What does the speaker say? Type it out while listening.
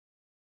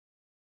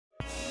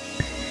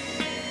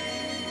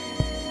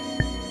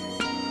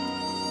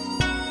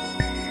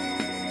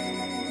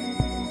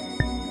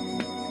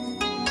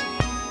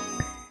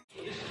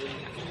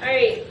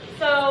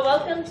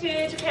Welcome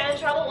to Japan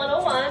Travel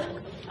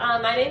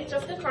 101. My name is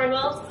Jessica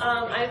Cornwell.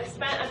 I've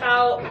spent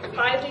about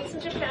 5 weeks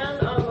in Japan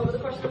over the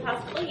course of the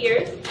past couple of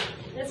years.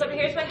 This over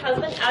here is my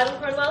husband, Adam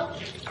Cornwell.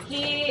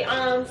 He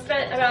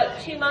spent about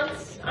 2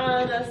 months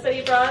on a study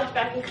abroad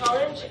back in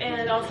college,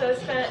 and also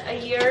spent a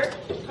year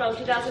from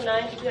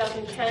 2009 to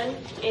 2010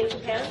 in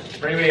Japan.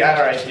 For anybody at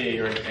RIT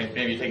or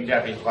maybe taking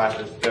Japanese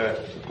classes,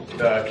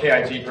 the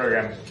KIT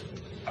program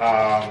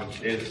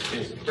is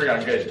pretty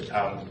darn good.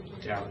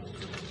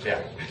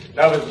 Yeah,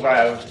 that was why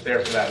I was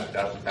there for that in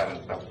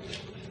 2007. So.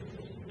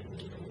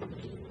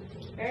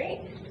 All right.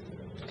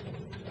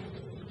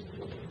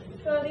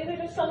 So these are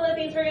just some of the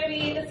things we're going to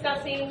be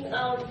discussing in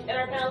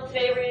our panel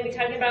today. We're going to be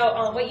talking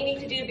about what you need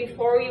to do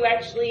before you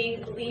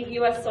actually leave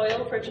U.S.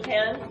 soil for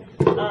Japan.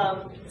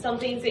 Some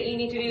things that you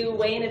need to do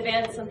way in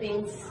advance, some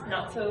things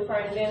not so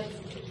far in advance.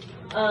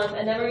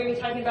 And then we're going to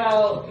be talking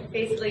about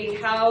basically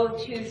how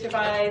to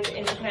survive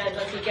in Japan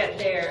once you get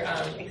there,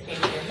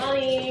 exchanging your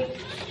money,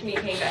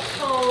 communicating back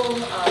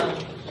home,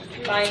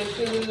 buying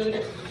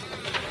food,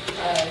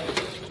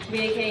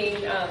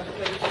 communicating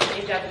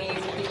with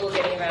Japanese people,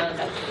 getting around,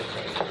 that sort of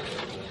thing.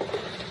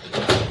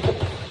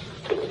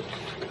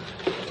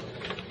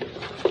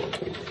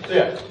 So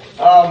yeah,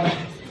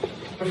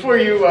 before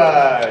you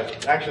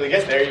actually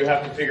get there, you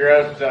have to figure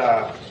out,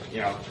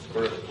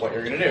 sort of what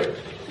you're going to do.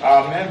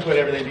 And put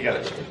everything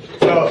together.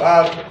 So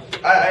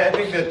I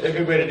think that a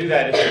good way to do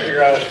that is to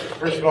figure out,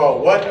 first of all,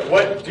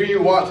 what do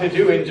you want to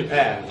do in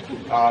Japan,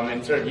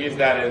 and sort of use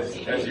that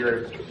as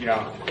your,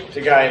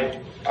 to guide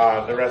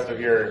the rest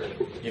of your,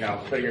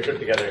 putting your trip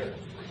together.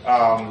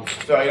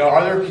 So,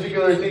 are there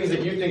particular things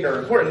that you think are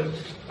important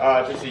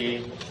to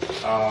see?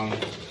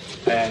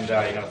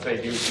 Say,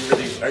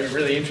 are you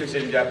really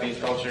interested in Japanese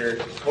culture,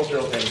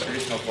 cultural things,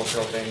 traditional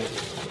cultural things,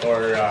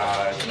 or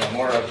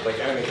more of like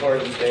anime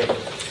tourism things?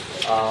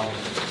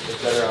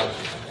 Etc.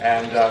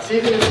 And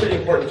season is pretty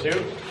important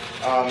too,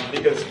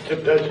 because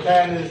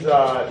Japan is,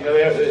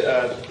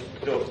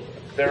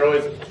 they're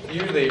always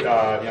usually,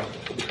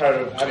 proud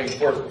of having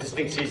 4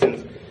 distinct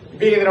seasons.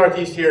 Being in the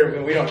Northeast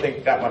here, we don't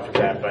think that much of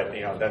that, but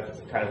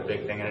that's kind of a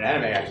big thing. In an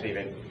anime, actually,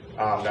 even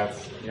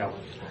that's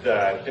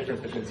the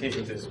difference between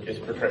seasons is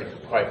portrayed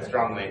quite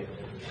strongly.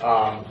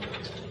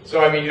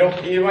 So I mean,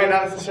 you might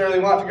not necessarily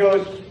want to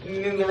go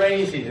in the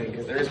rainy season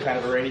because there is kind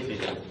of a rainy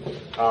season.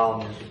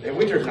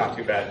 Winter's not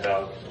too bad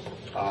though.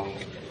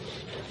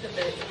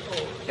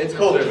 It's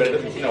colder, but it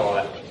doesn't snow all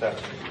that. So,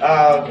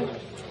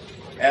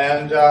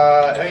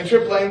 I mean,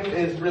 trip length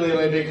is really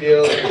only a big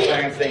deal if you're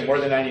planning on staying more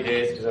than 90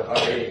 days, because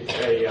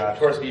a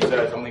tourist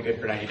visa is only good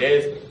for 90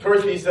 days.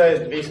 Tourist visa is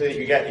the visa that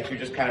you get if you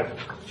just kind of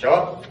show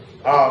up.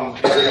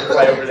 You're going to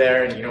fly over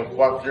there and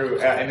walk through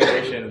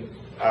immigration.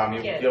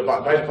 You'll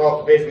by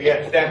default basically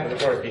get stamped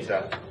with a tourist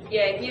visa.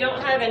 Yeah, if you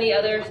don't have any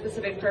other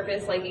specific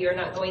purpose, like you're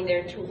not going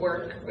there to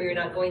work or you're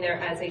not going there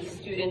as a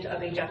student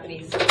of a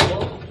Japanese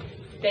school,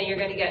 then you're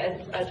going to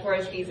get a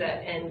tourist visa.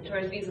 And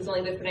tourist visa is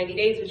only good for 90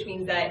 days, which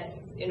means that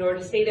in order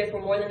to stay there for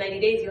more than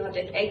 90 days, you'll have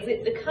to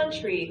exit the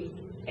country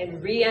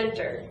and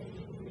re-enter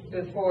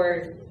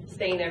before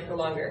staying there for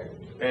longer.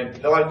 And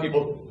a lot of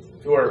people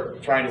who are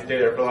trying to stay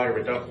there for longer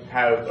but don't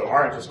have, or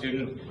aren't a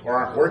student or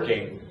aren't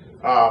working,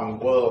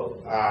 will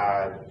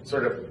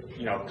sort of,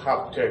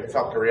 hop to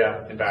South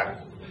Korea and back,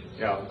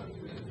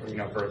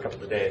 for a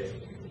couple of days.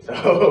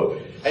 So,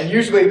 and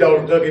usually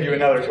they'll give you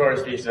another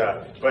tourist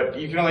visa, but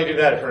you can only do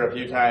that for a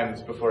few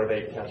times before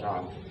they catch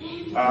on.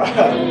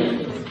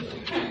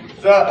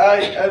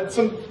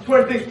 Some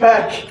important things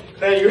back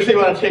that you really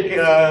want to take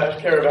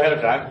care of ahead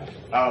of time.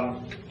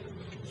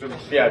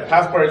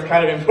 Passport is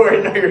kind of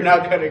important or you're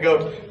not going to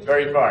go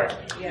very far.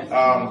 Yes.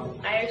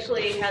 I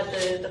actually had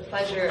the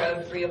pleasure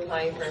of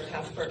reapplying for a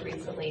passport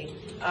recently.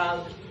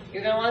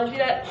 You're going to want to do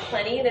that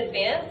plenty in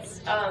advance.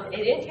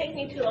 It didn't take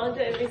me too long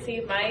to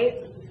receive my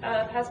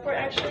passport,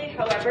 actually.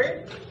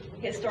 However,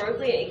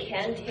 historically, it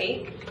can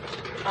take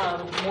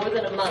more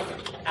than a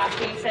month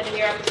after you send in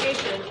your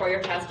application for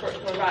your passport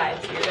to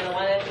arrive. So you're going to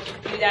want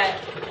to do that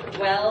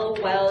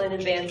well in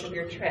advance of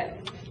your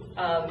trip.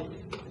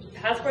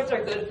 Passports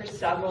are good for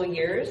several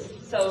years,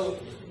 so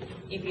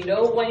if you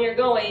know when you're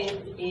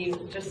going,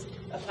 you just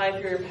apply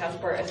for your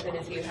passport as soon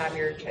as you have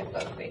your trip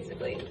booked,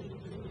 basically,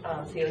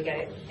 so you'll get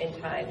it in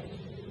time.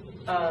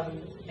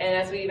 And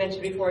as we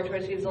mentioned before,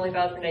 tourist visa is only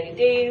valid for 90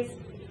 days.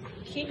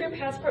 Keep your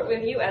passport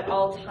with you at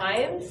all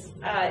times.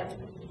 I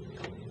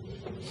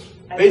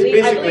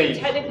believe technically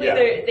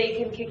they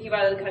can kick you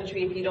out of the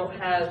country if you don't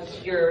have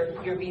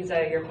your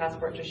visa, your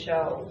passport to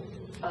show.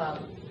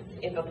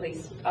 If a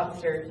police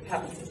officer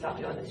happens to stop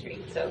you on the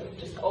street. So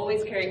just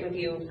always carry it with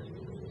you,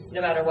 no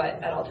matter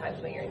what, at all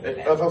times when you're in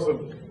Japan. That's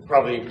also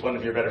probably one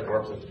of your better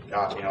forms of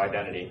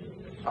identity,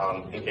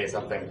 in case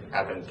something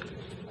happens.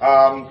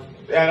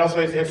 And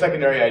also a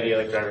secondary ID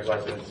like driver's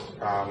license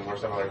or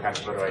some other kind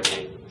of photo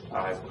ID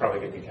is probably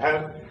a good thing to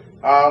have.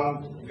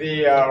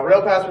 The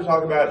rail pass we'll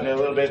talk about in a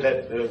little bit.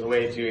 That is a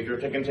way to, if you're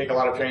going to take a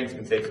lot of trains, you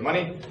can save some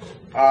money.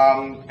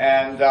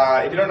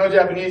 If you don't know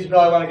Japanese, you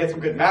probably want to get some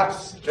good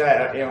maps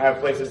that have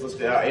places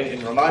listed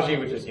in Romaji,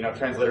 which is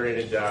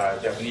transliterated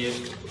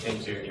Japanese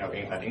into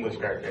English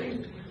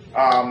characters.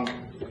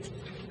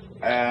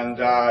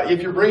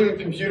 If you're bringing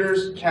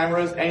computers,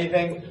 cameras,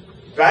 anything,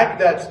 back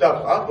that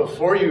stuff up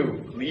before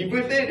you leave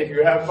with it if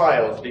you have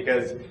files,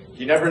 because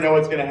you never know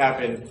what's going to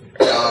happen.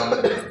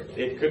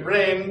 It could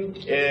rain,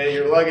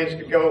 your luggage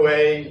could go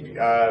away,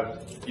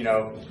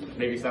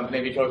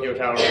 maybe Tokyo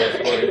Tower will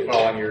explode and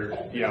fall on your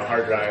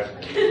hard drive.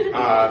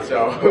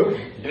 So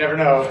you never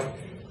know.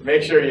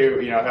 Make sure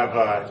you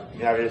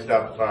have your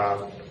stuff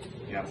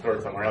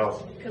stored somewhere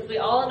else. Because we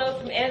all know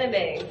from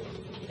anime,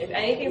 if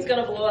anything's going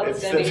to blow up,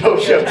 it's going to the be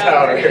Tokyo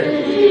Tower.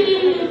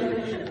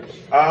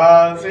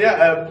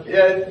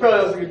 It's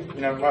probably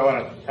might want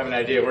to have an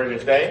idea of where you're going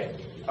to stay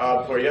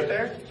before you get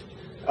there.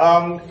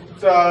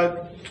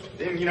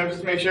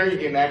 Just make sure you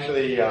can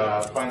actually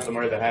find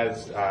somewhere that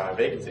has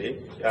vacancy.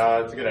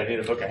 It's a good idea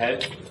to book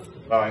ahead.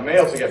 You may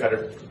also get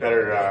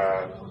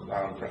better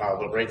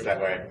little rates that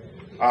way.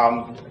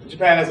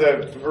 Japan has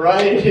a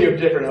variety of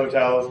different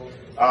hotels,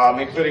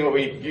 including what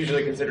we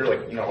usually consider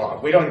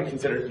we don't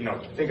consider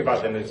think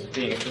about them as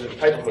being a specific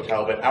type of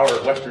hotel, but our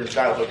Western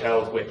style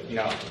hotels with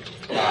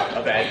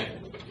a bed.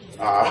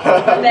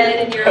 A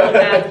bed in your own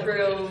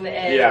bathroom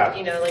and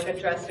like a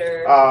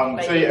dresser.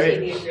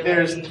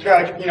 There's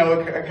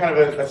kind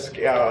of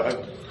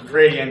a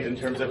gradient in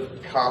terms of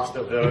cost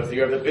of those.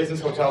 You have the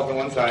business hotels on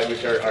one side,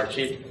 which are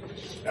cheap,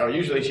 are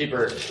usually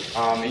cheaper,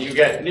 and you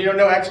get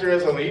no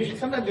extras. Although you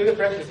sometimes do get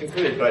breakfast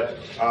included, but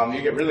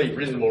you get really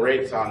reasonable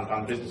rates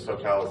on business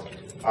hotels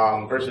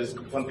versus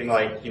something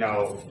like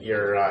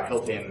your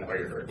Hilton or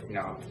your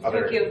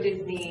other Tokyo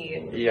Disney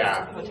and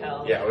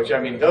hotels. Yeah, which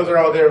those are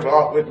all there.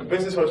 With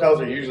business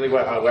hotels are usually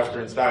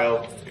Western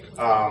style,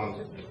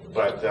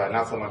 but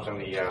not so much on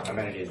the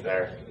amenities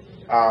there.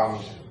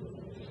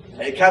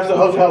 Capsule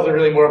hotels are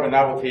really more of a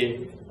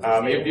novelty.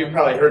 You've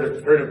probably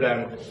heard of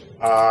them.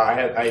 I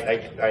had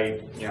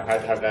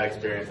to have that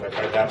experience. I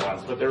tried that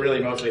once, but they're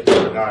really mostly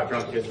for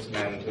drunk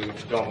businessmen who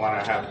don't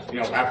want to have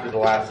after the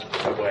last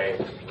subway.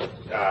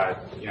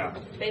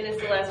 They missed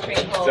the last train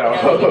home. So,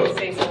 now they need to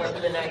stay somewhere for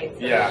the night. So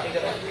they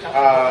go back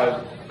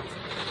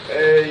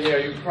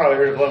to you've probably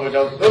heard of love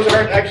hotels. Those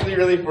aren't actually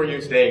really for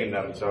you staying in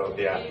them. So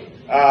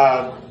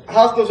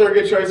hostels are a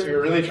good choice if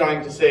you're really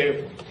trying to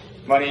save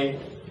money.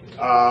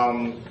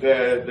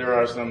 There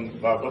are some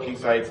booking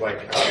sites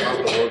like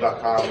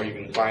hostelworld.com where you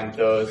can find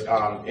those.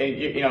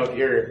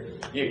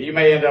 You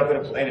may end up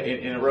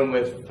in a room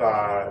with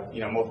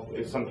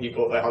some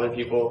people, other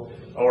people,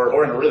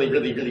 or in a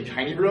really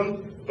tiny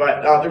room,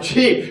 but they're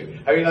cheap.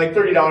 Like $20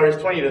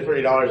 to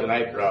 $30 a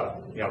night for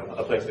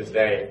a place to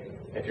stay.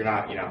 If you're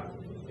not,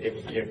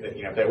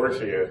 if that works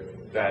for you,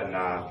 then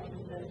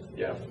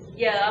yeah.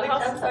 Yeah,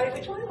 I'm sorry,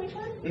 which one?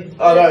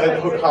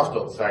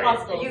 Hostels, sorry.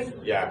 Hostels.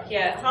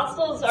 Yeah,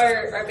 hostels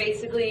are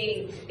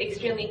basically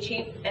extremely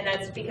cheap, and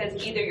that's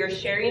because either you're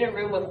sharing a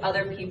room with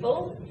other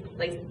people,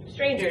 like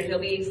strangers, you'll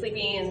be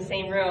sleeping in the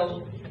same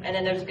room, and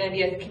then there's going to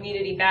be a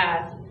community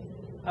bath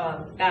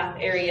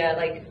area,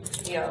 like,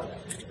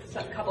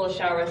 a couple of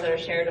showers that are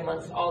shared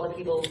amongst all the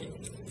people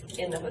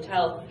in the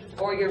hotel,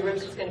 or your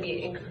room's just going to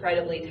be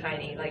incredibly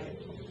tiny, like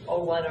a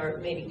 1 or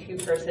maybe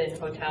 2-person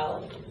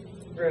hotel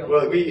room.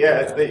 Well,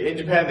 in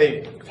Japan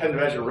they tend to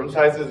measure room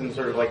sizes and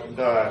sort of like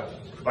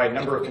by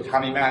number of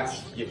tatami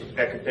mats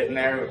that could fit in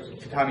there.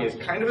 Tatami is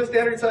kind of a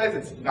standard size.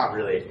 It's not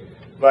really,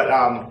 but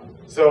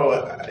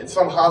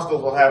some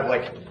hostels will have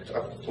like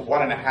a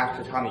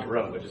 1.5 tatami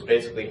room, which is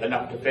basically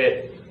enough to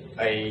fit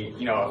a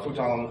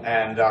futon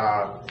and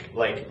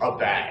like a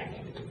bag.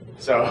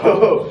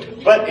 So,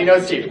 but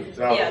it's cheap.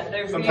 So yeah,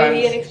 they're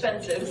really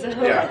inexpensive. So.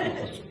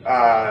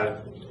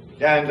 Yeah.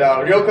 And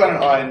ryokan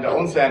and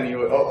onsen,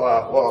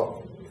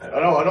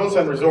 an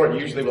onsen resort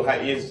usually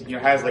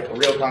has like a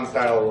ryokan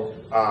style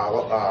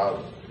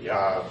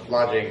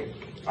lodging.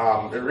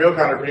 The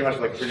ryokan are pretty much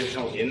like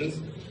traditional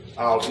inns.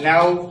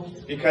 Now,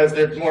 because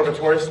they're more of a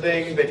tourist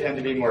thing, they tend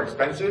to be more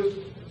expensive.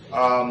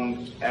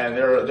 And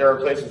there are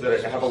places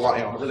that have a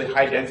lot, really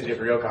high density of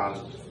ryokan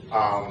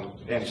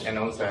and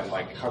onsen,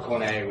 like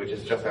Hakone, which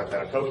is just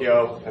outside of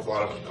Tokyo, has a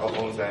lot of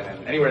onsen,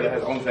 and anywhere that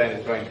has onsen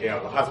is going, the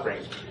hot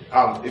springs,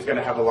 is going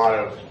to have a lot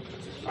of,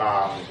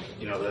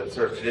 the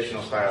sort of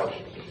traditional style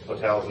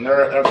hotels. And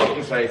there are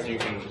booking sites you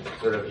can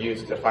sort of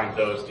use to find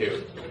those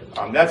too.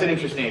 That's an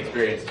interesting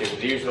experience too.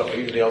 They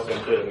usually also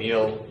include a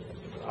meal.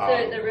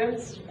 The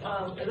rooms,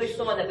 at least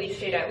the one that we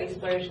stayed at, we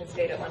splurged and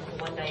stayed at one for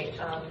one night.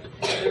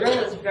 The room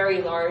was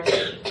very large.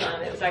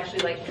 It was actually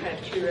like kind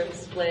of 2 rooms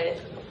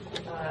split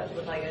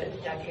with like a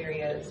deck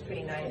area. It was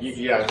pretty nice.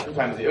 Yeah,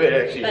 sometimes in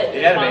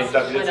anime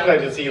stuff,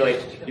 sometimes you'll see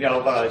like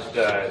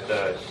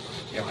the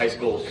high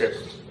school trip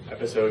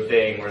episode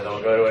thing where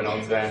they'll go to an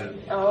onsen,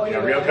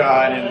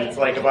 ryokan, and it's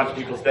like a bunch of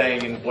people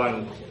staying in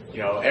one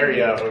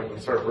area or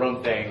sort of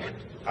room thing.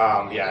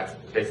 It's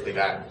basically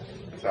that.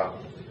 So.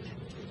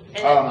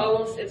 And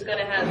almost, it's going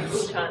to have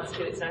futons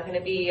too. It's not going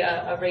to be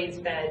a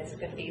raised bed. It's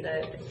going to be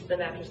the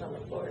mattress on the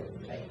floor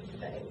type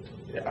bed.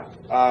 Yeah.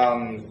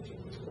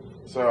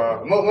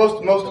 So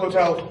most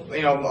hotels,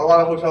 a lot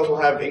of hotels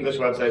will have English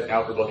websites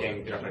now for booking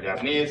if you don't know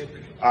Japanese.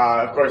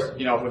 Of course,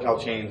 hotel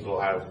chains will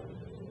have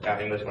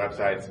English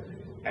websites,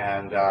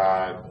 and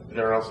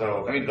there are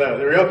also, the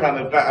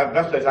Ryokan, the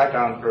best place I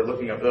found for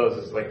looking up those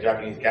is like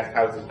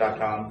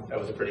JapaneseGuesthouses.com. That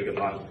was a pretty good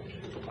one.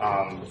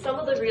 Some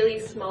of the really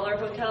smaller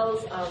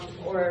hotels,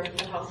 or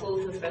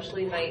hostels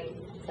especially, might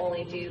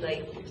only do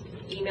like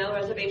email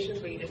reservations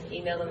where you just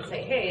email them and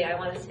say, hey, I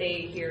want to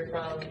stay here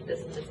from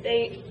this and this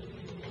date.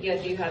 Do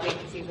you have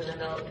vacancies? And then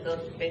they'll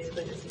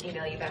basically just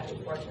email you back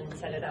and forth and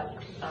set it up.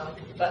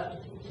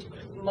 But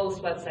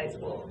most websites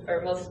will,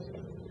 or most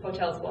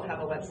hotels will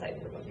have a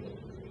website for booking.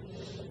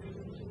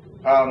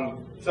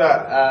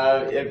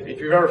 If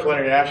you've ever flown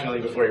internationally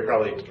before, you're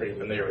probably pretty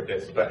familiar with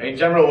this. But in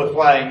general, with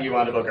flying, you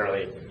want to book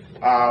early.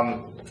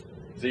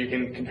 So you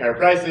can compare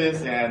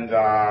prices and,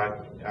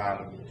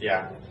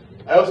 yeah.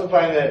 I also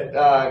find that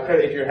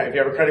if you have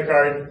a credit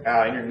card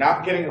and you're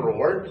not getting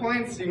reward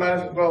points, you might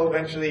as well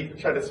eventually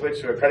try to switch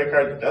to a credit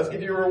card that does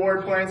give you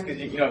reward points, because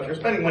if you're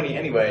spending money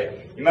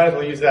anyway, you might as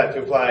well use that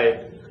to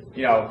apply,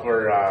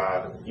 for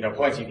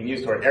points you can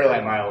use toward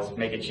airline miles,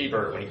 make it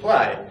cheaper when you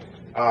fly,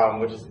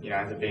 which is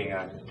ends up being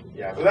so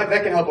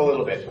that can help a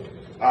little bit.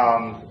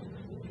 And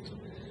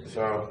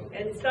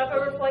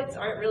stopover flights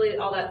aren't really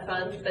all that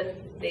fun, but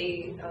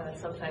they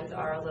sometimes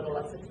are a little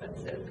less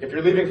expensive. If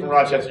you're leaving from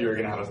Rochester, you're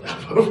going to have a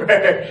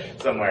stopover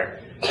somewhere.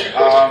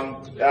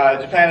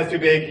 Japan has two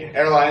big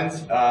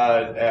airlines,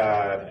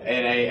 ANA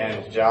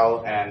and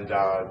JAL, and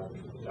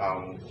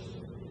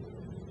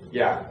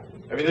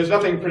there's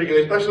nothing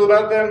particularly special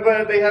about them,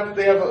 but they have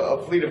a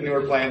fleet of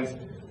newer planes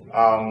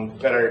and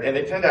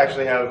they tend to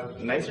actually have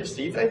nicer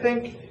seats, I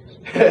think,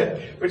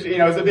 which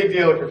is a big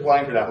deal if you're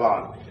flying for that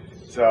long.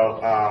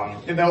 So,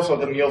 and also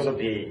the meals will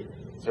be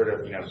sort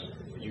of,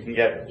 you can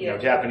get,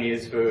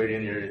 Japanese food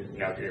in your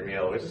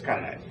meal, which is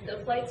kind of nice. The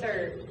flights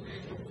are,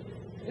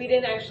 we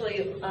didn't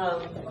actually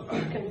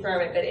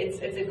confirm it, but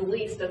it's at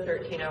least a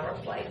 13-hour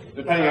flight.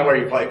 Depending on where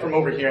you fly, from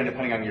over here and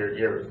depending on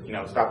your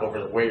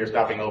stopover, where you're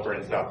stopping over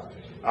and stuff.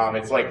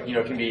 It's like,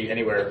 it can be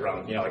anywhere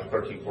from, like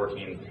 13,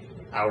 14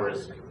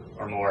 hours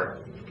or more.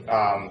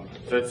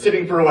 So it's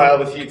sitting for a while,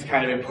 the seat's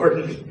kind of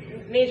important.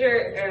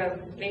 Major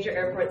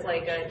airports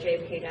like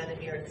JFK down in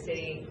New York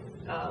City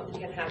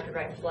can have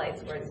direct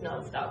flights where it's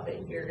nonstop,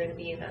 but you're going to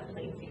be in that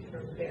plane seat for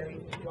a very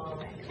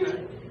long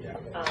time. Yeah.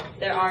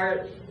 There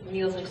are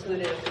meals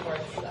included, of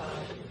course,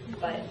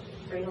 but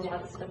there's a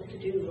lot of stuff to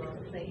do on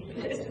the plane.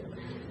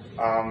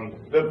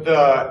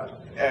 The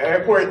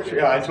airport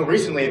until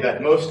recently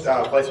that most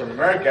flights from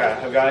America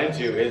have gone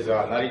into is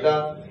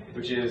Narita,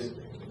 which is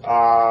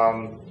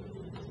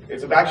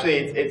it's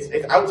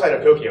outside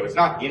of Tokyo. It's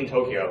not in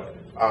Tokyo.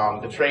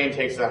 The train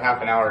takes a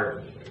half an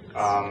hour,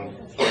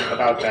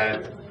 about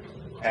that.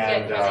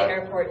 And from the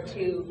airport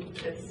to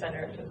the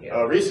center of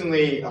Tokyo.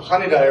 Recently,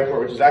 Haneda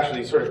Airport, which is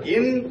actually sort of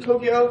in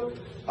Tokyo,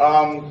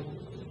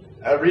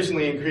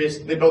 recently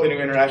increased. They built a new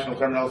international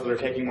terminal, so they're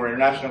taking more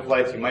international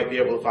flights. You might be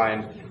able to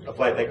find a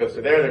flight that goes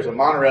to there. There's a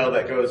monorail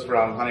that goes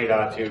from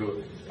Haneda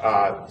to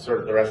sort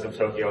of the rest of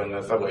Tokyo in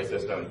the subway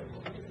system.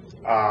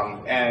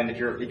 And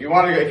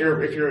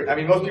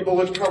if most people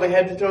would probably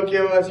head to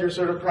Tokyo as your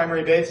sort of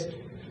primary base.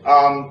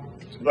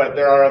 But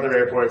there are other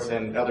airports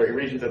and other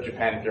regions of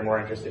Japan if you're more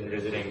interested in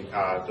visiting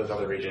those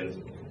other regions.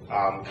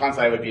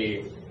 Kansai would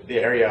be the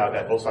area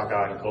that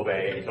Osaka and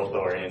Kobe and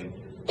Kyoto are in.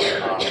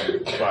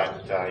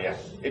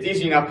 It's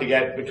easy enough to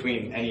get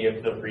between any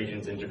of the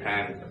regions in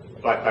Japan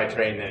by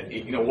train that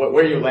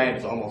where you land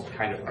is almost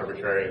kind of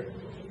arbitrary.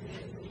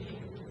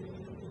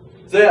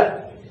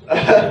 So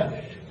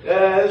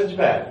this is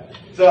Japan.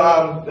 So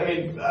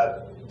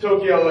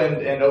Tokyo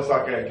and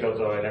Osaka and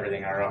Kyoto and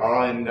everything are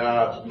all in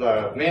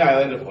the main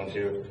island of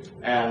Honshu.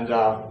 And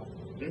oh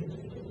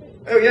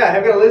yeah,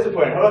 I've got a laser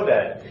pointer. How about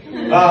that?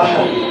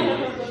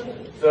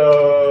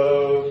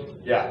 So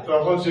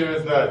Honshu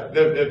is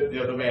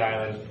the main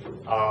island.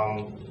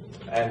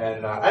 And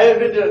then I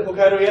haven't been to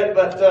Hokkaido yet,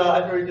 but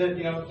I've heard that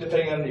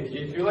depending on if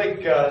you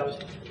like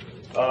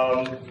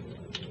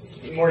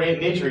more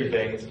naturey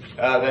things,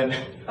 then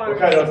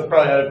Hokkaido is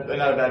probably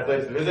not a bad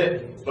place to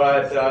visit.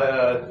 But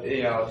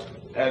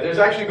there's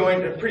actually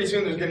pretty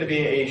soon there's going to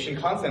be a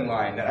Shinkansen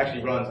line that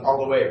actually runs all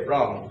the way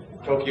from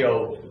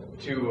Tokyo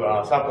to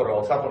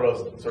Sapporo. Sapporo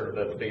is sort of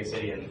the biggest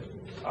city in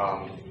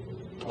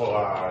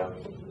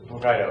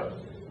Hokkaido.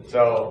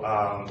 So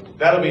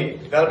that'll be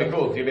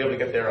cool because you'll be able to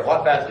get there a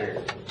lot faster.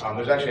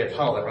 There's actually a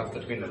tunnel that runs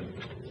between them.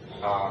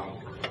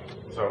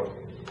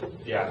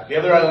 Yeah, the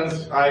other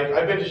islands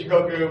I've been to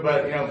Shikoku,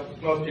 but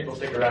most people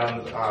stick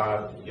around.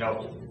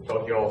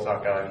 Tokyo,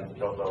 Osaka, and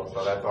Kyoto.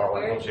 So that's all.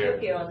 Where is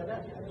Tokyo on the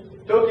map?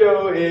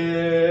 Tokyo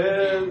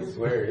is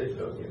where is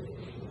Tokyo?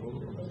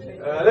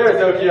 There's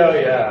Tokyo.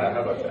 Yeah,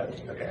 how about that?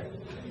 Okay.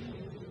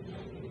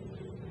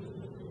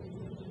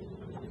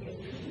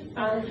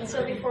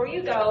 So before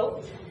you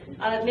go,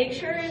 Make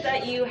sure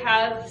that you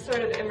have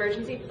sort of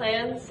emergency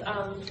plans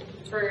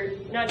for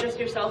not just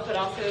yourself, but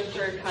also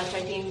for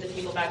contacting the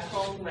people back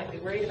home who might be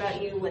worried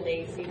about you when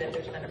they see that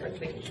there's been an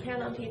earthquake in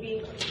Japan on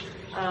TV.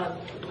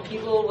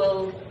 People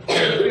will,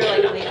 if you're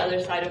like on the other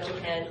side of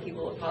Japan,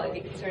 people will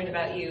probably be concerned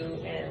about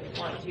you and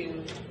want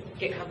to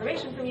get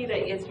confirmation from you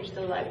that yes, you're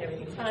still alive and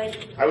everything's fine.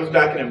 I was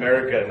back in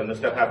America when this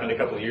stuff happened a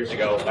couple of years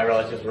ago. My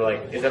relatives were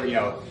like, "Is every,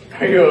 are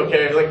you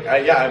okay?" I was like,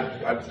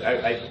 "Yeah,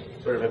 I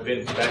sort of have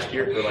been back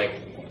here for like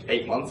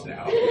 8 months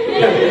now."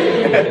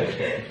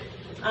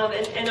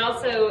 And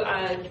also,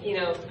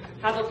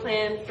 have a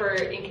plan for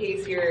in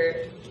case your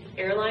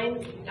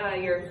airline,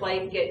 your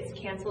flight gets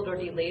canceled or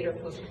delayed or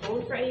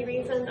postponed for any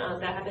reason.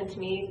 That happened to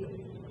me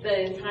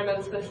the time I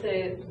was supposed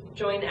to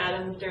join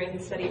Adam during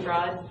his study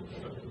abroad.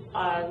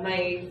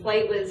 My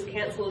flight was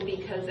canceled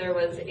because there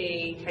was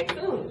a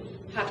typhoon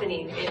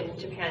happening in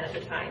Japan at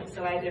the time.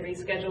 So I had to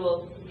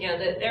reschedule,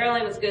 the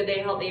airline was good, they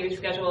helped me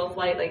reschedule a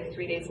flight like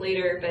 3 days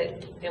later,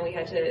 but then we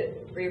had to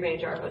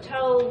rearrange our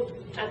hotel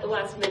at the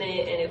last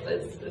minute, and it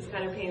was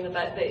kind of a pain in the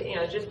butt. But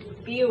just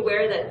be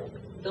aware that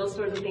those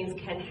sorts of things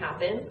can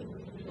happen.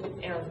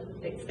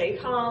 Stay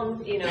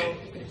calm,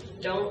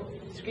 don't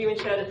scream and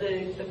shout at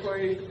the poor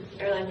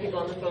airline people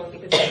on the phone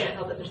because they can't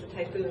help that there's a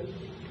typhoon.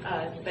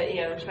 But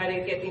try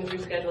to get things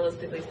rescheduled as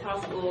quickly as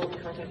possible.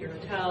 Contact your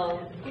hotel,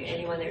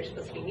 anyone they're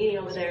supposed to be meeting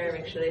over there.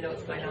 Make sure they know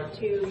what's going on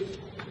too.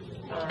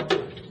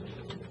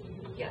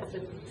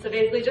 So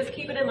basically, just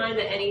keep it in mind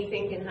that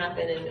anything can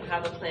happen and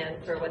have a plan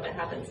for when that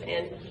happens.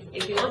 And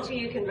if you want to,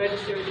 you can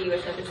register with the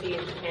U.S. Embassy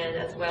in Japan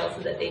as well,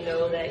 so that they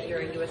know that you're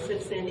a U.S.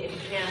 citizen in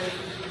Japan.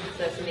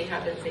 So if something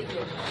happens, they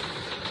can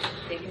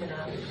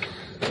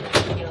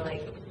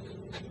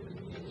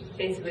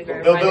basically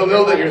they'll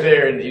know that you're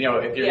there, and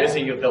if you're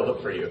missing, they'll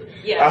look for you.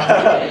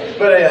 Yeah.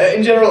 But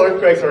in general,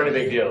 earthquakes aren't a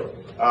big deal.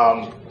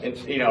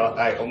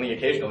 Only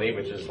occasionally,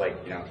 which is like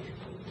a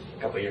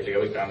couple of years ago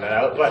we found that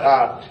out. But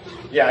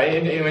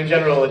in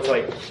general, it's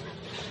like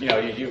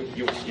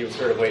you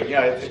sort of wait.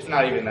 It's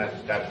not even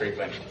that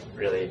frequent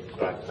really.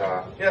 But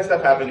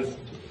stuff happens.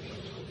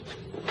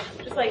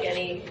 Just like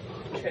any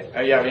trip.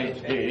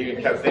 You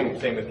kept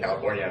same with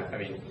California.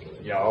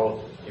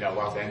 All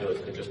Los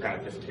Angeles could just kind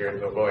of disappear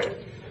into a void.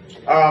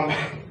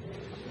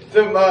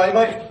 So you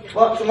might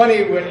want some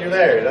money when you're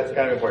there. That's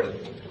kind of important.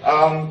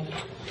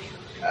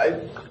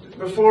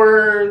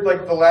 Before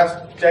the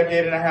last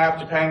decade and a half,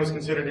 Japan was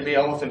considered to be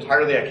almost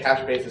entirely a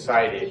cash-based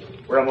society,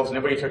 where almost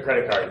nobody took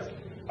credit cards.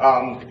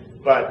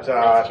 But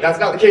that's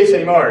not the case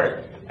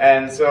anymore.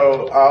 And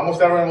so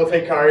almost everyone will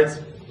take cards,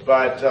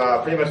 but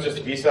pretty much just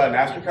Visa and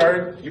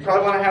MasterCard. You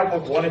probably want to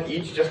have one of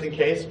each just in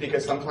case,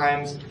 because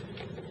sometimes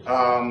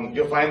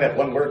you'll find that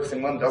one works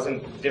and one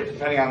doesn't,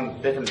 depending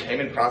on different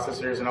payment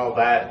processors and all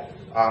that.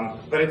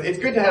 But it's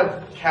good to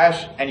have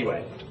cash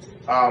anyway.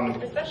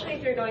 Especially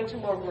if you're going to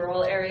more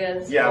rural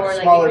areas, or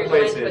smaller if you're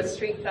places. Going to a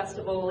street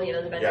festival,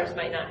 the vendors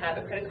might not have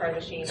a credit card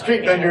machine.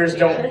 Street vendors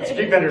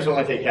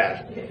only take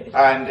cash,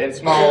 and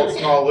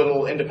small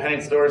little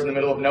independent stores in the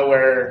middle of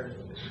nowhere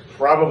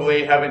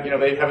probably haven't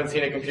they haven't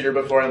seen a computer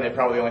before, and they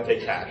probably only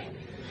take cash.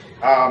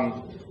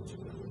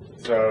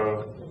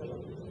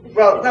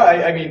 Well, no,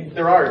 I mean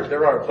there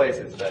are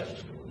places that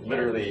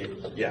literally,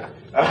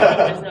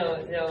 There's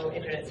no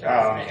internet service in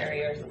that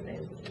area or something.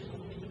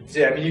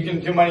 So you can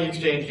do money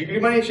exchange. You can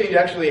do money exchange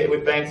actually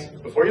with banks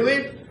before you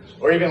leave,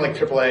 or even like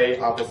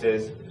AAA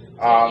offices. You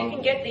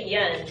can get the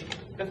yen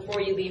before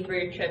you leave for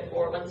your trip,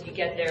 or once you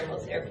get there,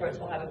 most airports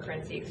will have a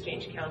currency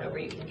exchange counter where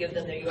you can give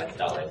them their US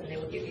dollars and they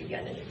will give you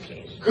yen in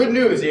exchange. Good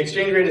news, the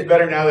exchange rate is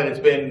better now than it's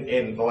been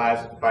in the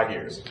last 5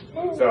 years.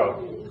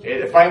 So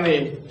it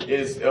finally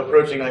is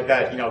approaching like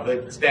that,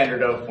 the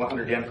standard of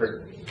 100 yen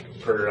per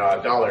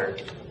dollar.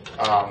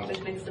 Which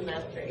makes the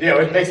math very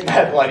it makes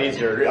math a lot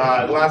easier.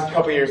 The last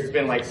couple of years it's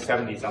been like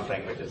 70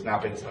 something, which has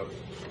not been so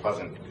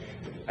pleasant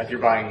if you're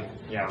buying,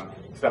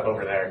 stuff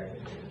over there.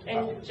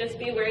 And just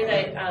be aware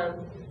that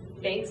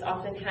banks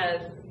often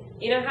have,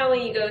 how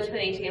when you go to an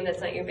ATM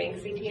that's not your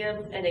bank's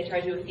ATM and they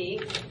charge you a fee?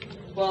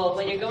 Well,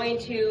 when you're going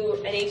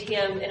to an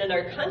ATM in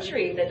another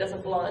country that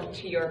doesn't belong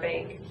to your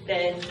bank,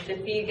 then the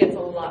fee gets a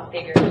lot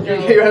bigger. So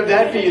you have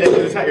that fee because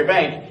it's not your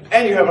bank,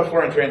 and you have a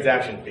foreign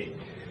transaction fee.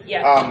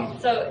 Yeah,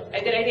 so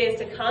a good idea is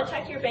to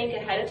contact your bank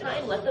ahead of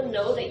time, let them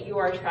know that you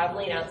are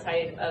traveling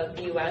outside of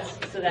the US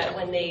so that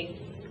when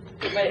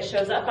it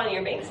shows up on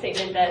your bank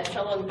statement that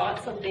someone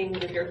bought something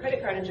with your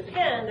credit card in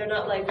Japan, they're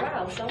not like,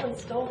 wow, someone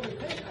stole your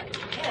credit card in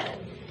Japan.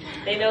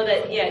 They know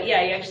that,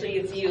 actually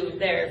it's you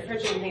there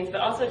purchasing things, but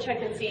also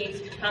check and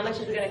see how much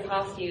is it going to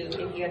cost you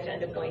if you have to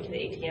end up going to the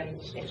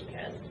ATM in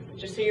Japan.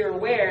 Just so you're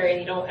aware and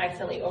you don't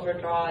accidentally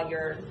overdraw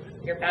your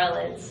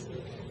balance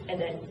and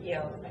then,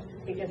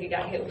 because you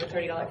got hit with a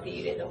 $30 fee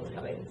you didn't know was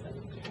coming. So.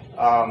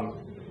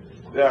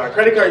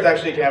 Credit cards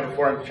actually can have a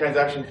foreign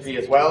transaction fee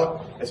as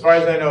well. As far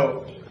as I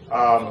know,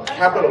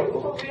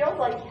 capital. For real,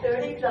 like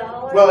 $30?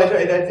 Well,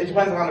 it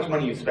depends on how much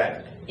money you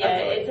spend. Yeah,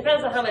 actually. It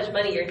depends on how much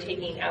money you're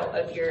taking out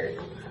of your,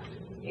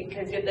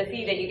 because the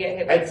fee that you get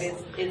hit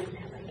with is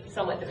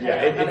somewhat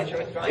Yeah, dependent on how much you're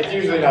withdrawing. it's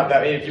usually not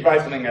that. I mean, if you buy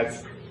something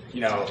that's,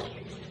 you know,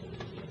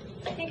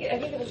 I think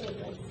it was like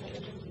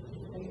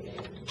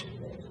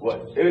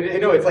what?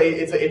 No,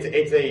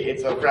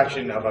 it's a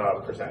fraction of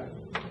a percent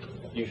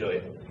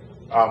usually.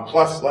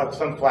 Plus like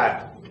some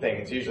flat thing.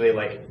 It's usually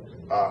like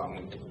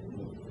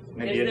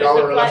maybe There's a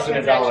dollar a or flat less than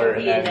a dollar,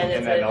 and transaction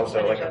fee, then it's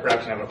also like a percentage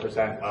fraction of a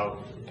percent of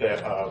the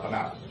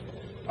amount.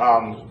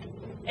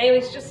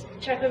 Anyways, just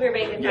check with your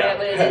bank and find Yeah. out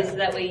what it is, so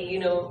that way you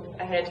know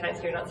ahead of time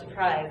so you're not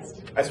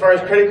surprised. As far as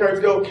credit cards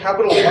go,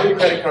 Capital One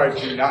credit cards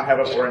do not have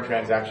a foreign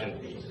transaction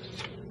fee.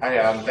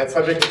 That's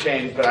subject to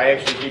change, but I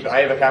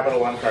have a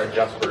Capital One card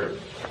just for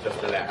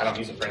that. I don't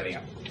use it for anything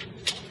else.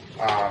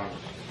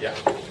 Yeah.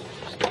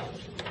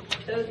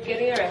 So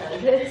getting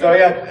around. So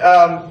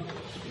yeah,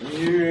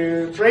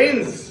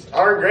 trains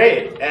are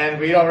great, and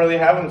we don't really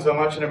have them so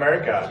much in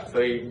America. So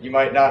you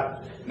might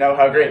not know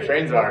how great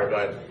trains are,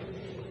 but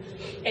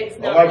It's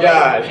oh not my like,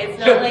 God. It's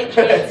not like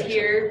trains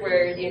here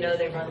where, you know,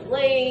 they run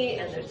late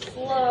and they're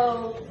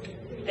slow.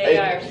 They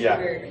are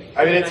super.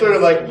 I mean, it's sort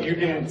of like you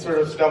can sort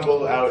of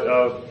stumble out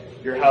of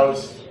your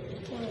house,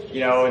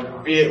 you know,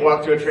 and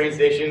walk to a train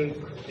station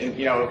in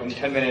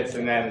 10 minutes,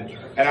 and then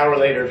an hour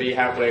later be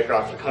halfway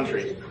across the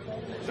country.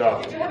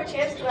 So. Did you have a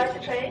chance to ride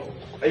the train?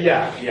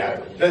 Yeah.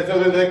 This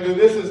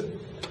is,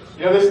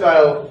 this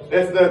style.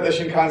 That's the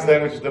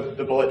Shinkansen, which is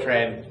the bullet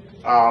train.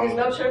 There's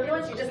no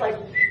turbulence. You just like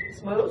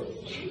smooth.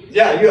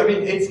 Yeah, I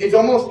mean, it's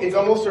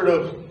almost sort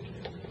of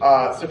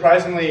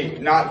surprisingly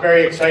not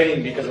very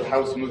exciting because of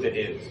how smooth it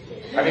is.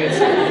 I mean,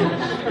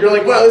 you're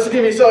like, wow, this is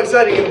gonna be so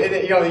exciting, and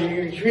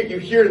you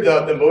hear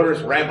the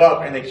motors ramp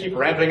up, and they keep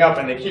ramping up,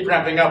 and they keep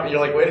ramping up, and you're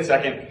like, wait a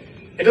second,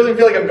 it doesn't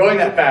feel like I'm going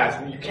that fast,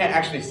 and you can't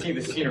actually see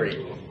the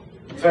scenery.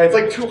 So it's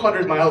like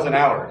 200 miles an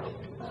hour.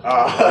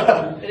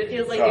 But it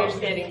feels like you're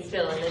standing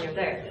still and then you're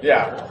there.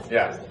 Yeah.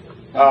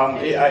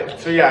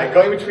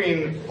 Going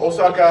between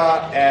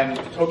Osaka and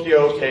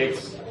Tokyo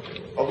takes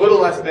a little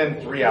less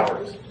than 3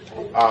 hours.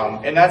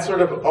 And that's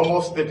sort of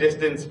almost the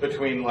distance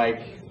between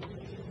like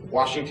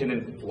Washington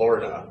and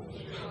Florida.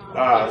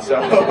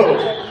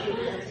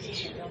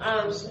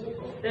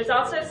 There's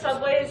also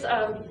subways.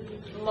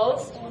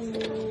 Most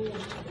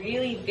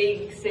really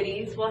big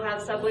cities will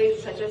have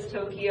subways, such as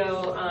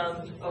Tokyo,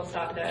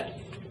 Osaka.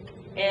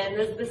 And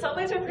the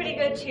subways are pretty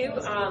good too.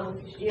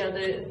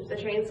 The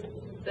trains,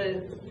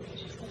 the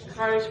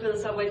cars for the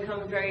subway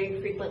come very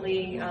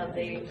frequently.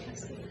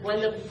 When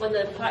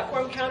the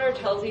platform counter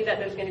tells you that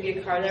there's going to be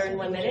a car there in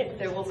 1 minute,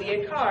 there will be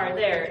a car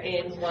there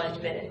in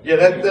 1 minute. Yeah,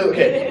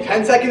 okay.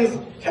 10 seconds.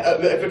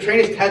 If a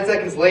train is 10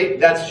 seconds late,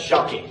 that's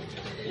shocking.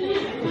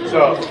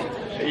 So,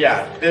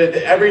 yeah,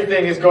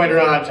 everything is going to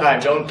run on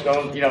time. Don't.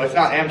 It's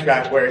not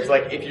Amtrak where it's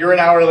like if you're an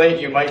hour late,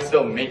 you might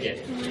still make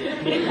it.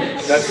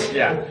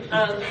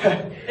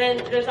 Then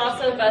there's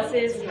also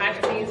buses,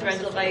 taxis,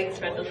 rental bikes,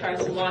 rental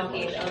cars, and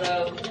walking.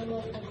 Although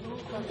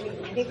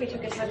I think we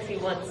took a taxi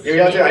once.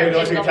 Yeah, I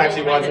took a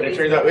taxi once, and it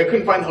turns out we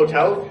couldn't find the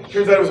hotel. It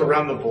turns out it was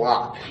around the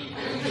block.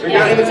 We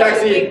got in the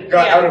taxi,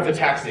 got out of the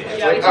taxi.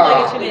 It's we took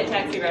like a 2-minute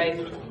taxi ride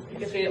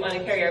because we didn't want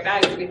to carry our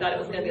bags. We thought it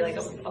was going to be like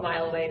a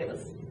mile away, and it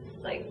was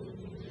like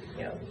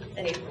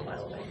an eighth of a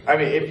mile away. I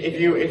mean, if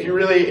you're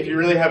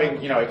really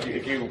having,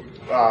 if you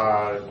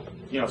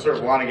sort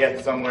of want to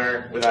get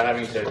somewhere without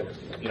having to,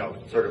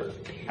 sort of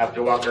have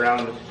to walk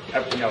around,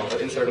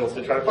 in circles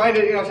to try to find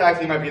it,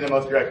 taxi might be the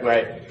most direct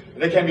way.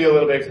 They can be a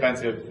little bit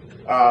expensive.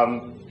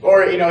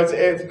 Or,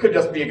 it could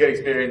just be a good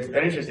experience, an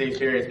interesting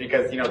experience,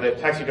 because, the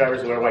taxi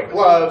drivers wear white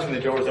gloves and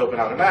the doors open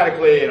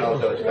automatically and all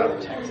this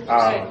other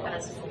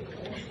stuff.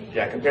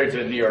 Yeah, compared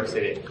to New York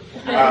City.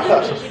 Keep in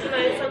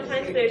mind,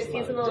 sometimes there's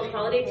seasonal and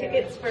holiday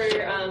tickets for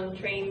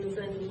trains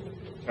and,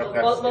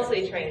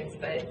 mostly trains,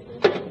 but.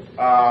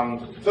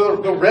 So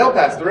the rail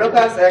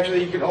pass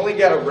actually, you can only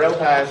get a rail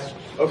pass.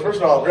 Oh,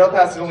 first of all, rail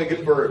pass is only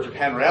good for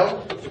Japan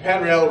Rail.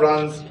 Japan Rail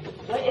runs.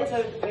 What is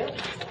a rail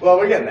pass? Well,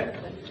 we're getting there.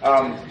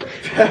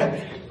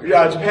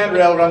 Japan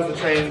Rail runs the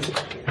trains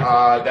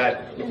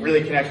that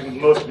really connect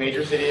most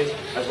major cities,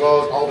 as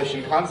well as all the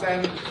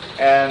Shinkansen,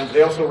 and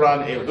they also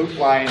run a loop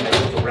line that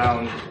goes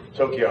around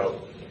Tokyo.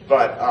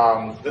 But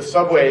the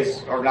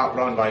subways are not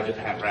run by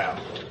Japan Rail.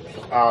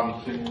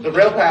 The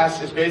rail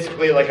pass is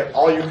basically like an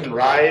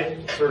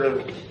all-you-can-ride sort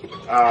of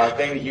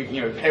thing that you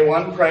pay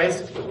one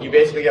price. You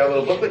basically get a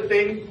little booklet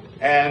thing,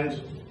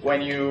 and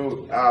when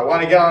you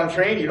want to get on a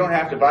train, you don't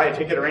have to buy a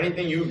ticket or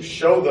anything. You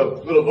show the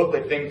little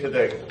booklet thing to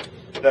the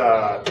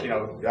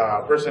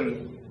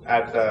person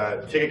at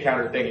the ticket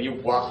counter thing, and you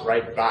walk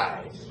right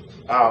by.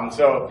 If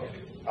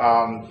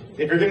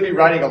you're going to be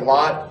riding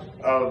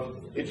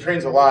it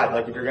trains a lot,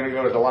 like if you're going to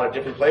go to a lot of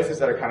different places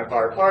that are kind of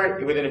far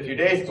apart, within a few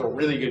days, it's a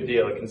really good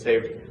deal. It can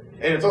save,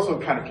 and it's also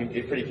kind of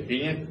pretty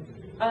convenient.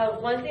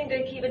 One thing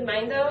to keep in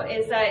mind, though,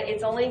 is that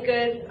it's only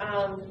good,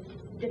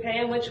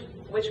 depending on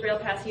which rail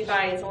pass you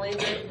buy, it's only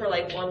good for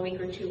like 1 week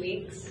or 2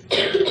 weeks.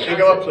 They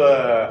go up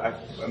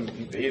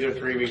to either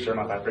 3 weeks or a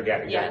month, I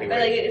forget exactly. Yeah,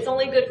 but it's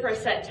only good for a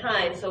set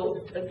time,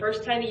 so the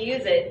first time you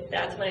use it,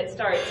 that's when it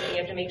starts, and you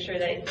have to make sure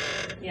that,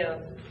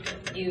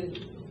 you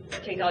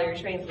take all your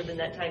trains within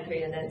that time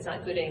period, and then it's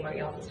not good anymore.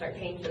 You'll have to start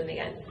paying for them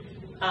again.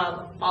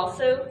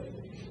 Also,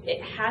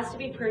 it has to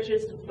be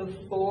purchased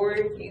before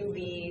you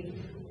leave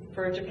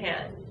for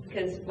Japan.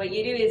 Because what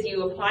you do is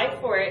you apply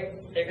for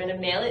it, they're going to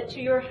mail it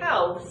to your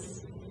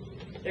house.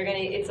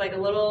 It's like a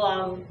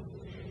little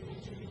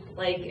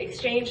like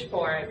exchange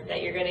form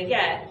that you're going to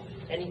get.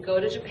 And you go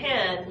to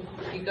Japan,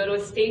 you go to a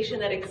station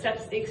that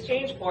accepts the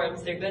exchange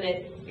forms, you're going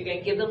to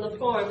give them the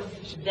form,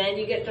 then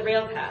you get the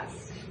rail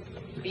pass.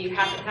 But you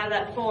have to have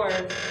that form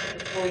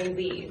before you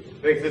leave.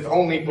 Because it's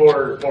only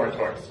for foreign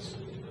tourists.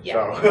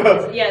 Yeah.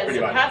 So, yeah,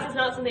 so pass is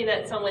not something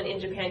that someone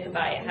in Japan can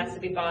buy. It has to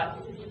be bought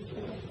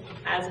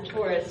as a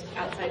tourist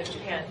outside of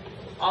Japan.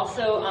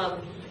 Also,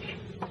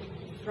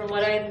 from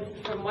what I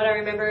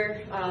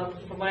remember,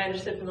 from what I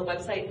understood from the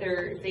website,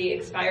 they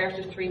expire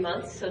after 3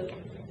 months. So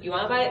you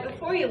want to buy it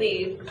before you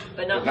leave,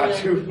 but not more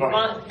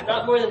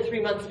than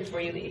 3 months before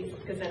you leave,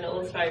 because then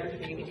it'll expire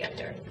before you get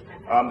there.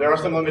 There are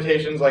some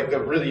limitations, like the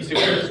really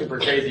super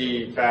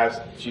crazy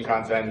fast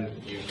Shinkansen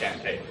you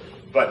can't take,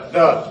 but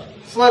the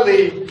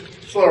slightly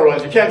slower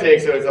ones you can take,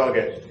 so it's all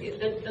good.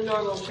 The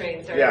normal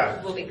trains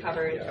will be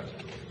covered. Yeah.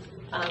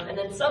 And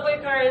then subway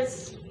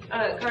cards,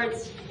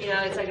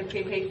 it's like a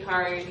prepaid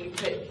card. You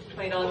put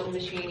 $20 in the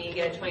machine, you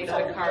get a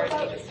 $20 card,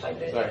 and you just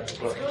swipe it.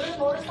 Scooter,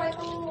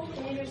 motorcycle,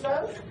 can you use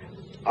those?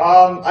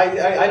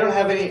 I don't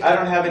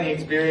have any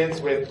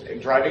experience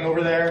with driving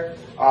over there.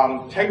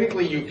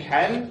 Technically, you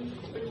can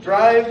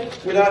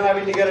drive without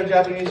having to get a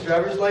Japanese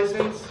driver's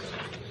license,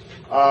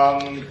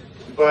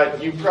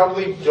 but you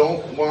probably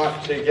don't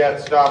want to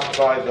get stopped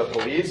by the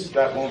police.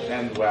 That won't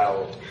end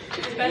well.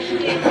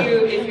 Especially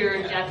if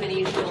you're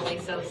Japanese only,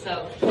 so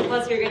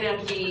plus you're going to have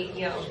to be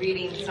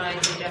reading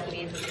signs in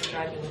Japanese as you're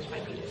driving, which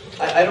might be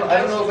difficult. I don't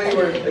know if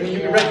anywhere. I mean,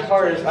 you can rent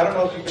cars. I don't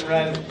know if you can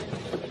rent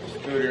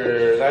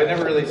scooters. I've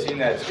never really seen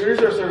that. Scooters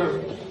are sort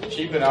of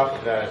cheap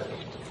enough that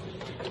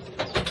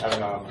I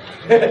don't know.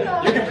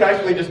 You can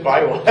practically just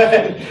buy one. But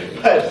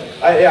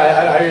I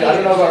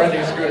don't know about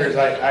renting scooters.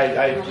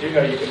 I do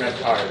know you can rent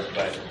cars,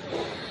 but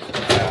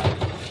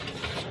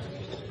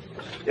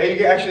yeah, you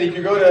can actually, if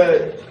you go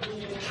to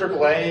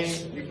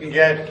AAA, you can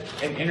get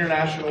an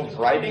international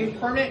driving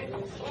permit.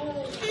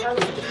 I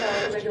was thinking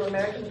about a regular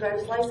American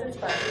driver's license,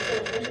 but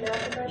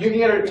international driver's You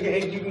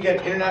can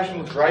get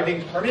international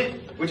driving permit,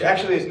 which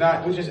actually is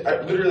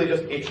literally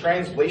just a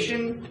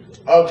translation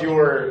of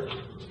your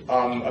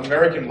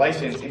American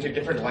license into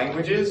different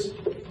languages,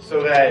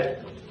 so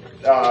that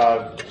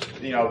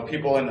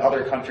people in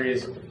other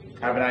countries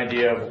have an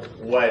idea of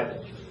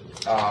what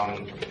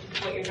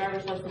your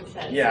driver's license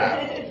says.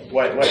 Yeah,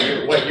 what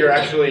you're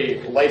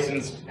actually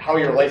licensed, how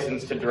you're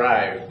licensed to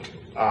drive,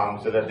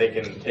 so that they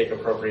can take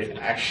appropriate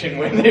action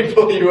when they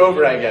pull you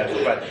over, I guess.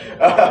 But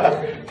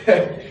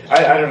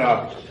I don't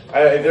know.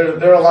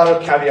 There are a lot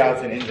of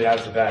caveats and ins and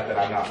outs of that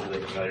I'm not really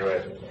familiar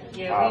with.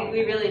 Yeah,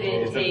 we really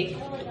didn't take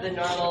the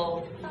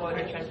normal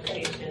motor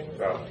transportation.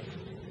 So,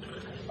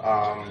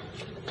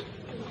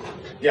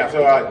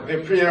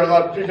 there are a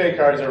lot of prepaid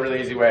cards are a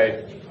really easy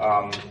way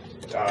for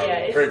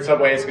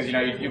subways, because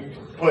you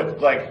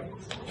put like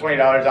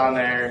 $20 on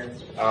there.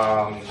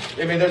 I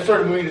mean, they're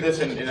sort of moving to this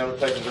in other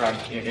places around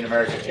in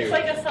America too. It's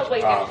like a subway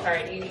gift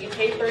card. You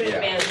pay for it in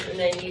advance, and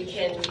then you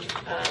can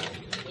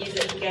use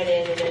it to get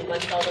in, and then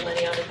once all the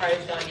money on the card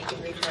is gone, you can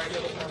recharge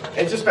it with more money.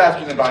 It's just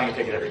faster than buying a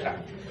ticket every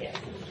time. Yeah.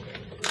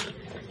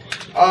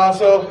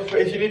 So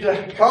if you need to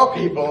call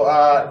people,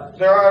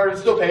 there are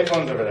still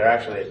payphones over there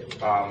actually.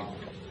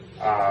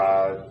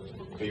 But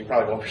you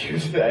probably won't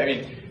use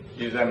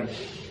them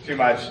too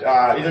much.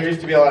 There used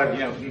to be a lot of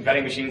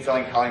vending machines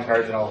selling calling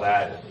cards and all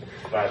that,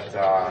 but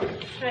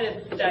kind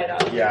of died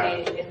off.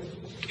 Yeah.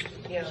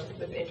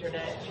 With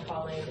internet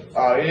calling.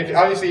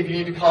 Obviously, if you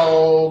need to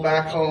call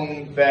back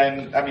home,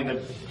 then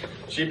the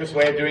cheapest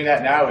way of doing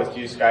that now is to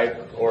use Skype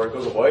or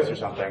Google Voice or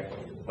something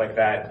like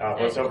that,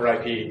 voice over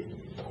IP.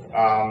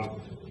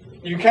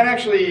 You can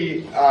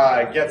actually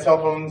get cell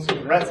phones. You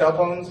can rent cell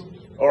phones,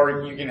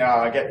 or you can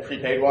get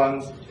prepaid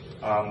ones.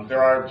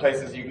 There are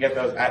places you can get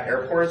those at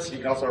airports. You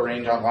can also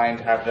arrange online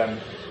to have them.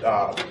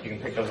 You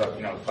can pick those up,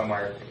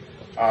 somewhere.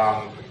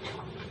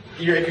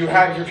 If you're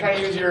trying to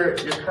use your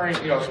current,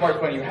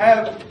 smartphone you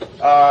have,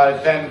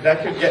 then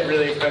that could get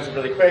really expensive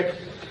really quick.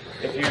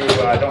 If you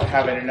don't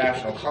have an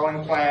international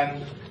calling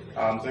plan,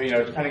 so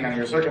depending on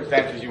your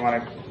circumstances, you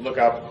want to look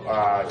up,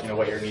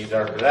 what your needs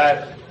are for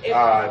that.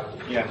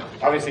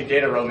 Obviously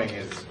data roaming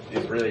is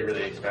really,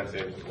 really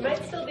expensive. It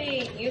might still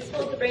be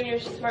useful to bring your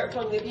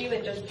smartphone with you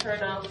and just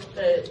turn off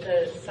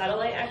the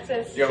satellite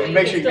access. Yeah, so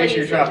make sure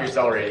you turn off your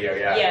cell radio.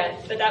 Yeah. Yeah,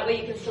 but that way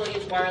you can still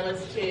use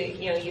wireless to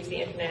use the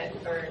internet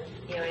or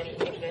any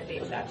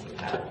internet-based apps you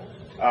have.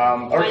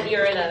 When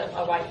you're in a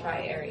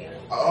Wi-Fi area.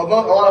 A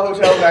lot of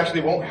hotels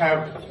actually won't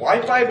have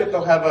Wi-Fi, but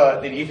they'll have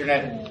an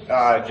Ethernet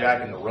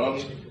jack in the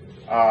room.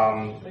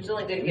 Which is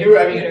only good to get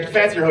a computer.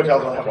 Fancier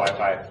hotels will have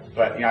Wi-Fi,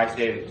 but I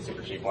stayed in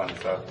super cheap ones,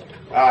 so.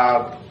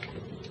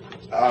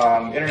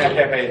 Internet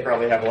cafes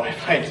probably have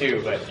Wi-Fi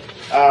too, but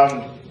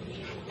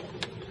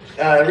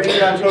reading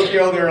around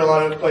Tokyo, there are a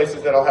lot of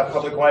places that'll have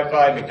public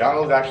Wi-Fi.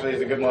 McDonald's actually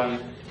is a good one,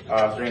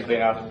 strangely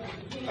enough.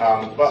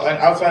 But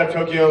outside of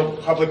Tokyo,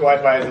 public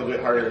Wi-Fi is a little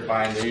bit harder to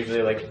find. They're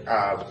usually like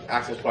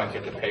access points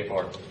you have to pay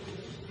for.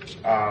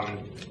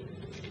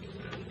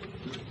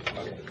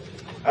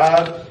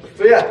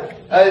 So yeah,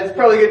 it's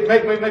probably good.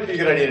 Might be a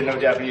good idea to know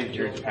Japanese if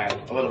you're in Japan,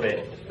 a little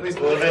bit, at least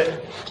a little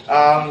bit.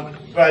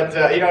 But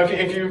you know,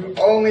 if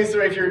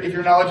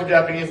your knowledge of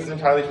Japanese is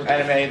entirely from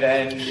anime,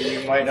 then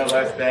you might know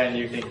less than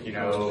you think you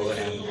know,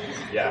 and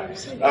yeah.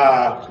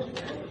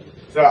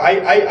 So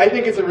I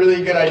think it's a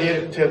really good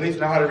idea to at least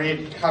know how to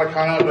read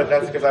katakana, but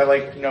that's because I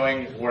like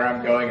knowing where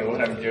I'm going and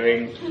what I'm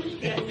doing.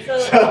 Yeah,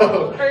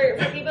 so for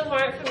people who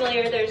aren't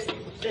familiar,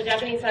 the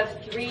Japanese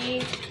have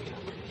 3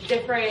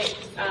 different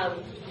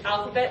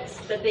alphabets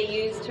that they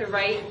use to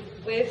write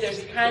with.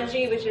 There's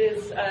kanji, which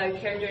is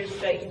characters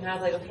that can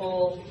have like a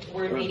full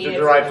word meaning.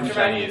 Derived from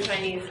Chinese.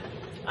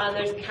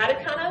 There's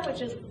katakana, which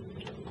is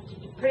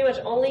pretty much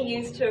only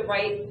used to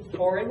write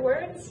foreign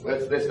words.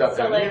 This stuff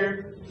down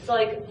here. So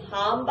like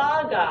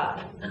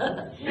hamburger.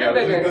 Yeah,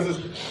 this is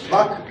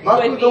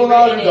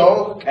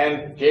McDonald's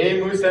and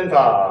Game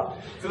Center.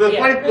 So the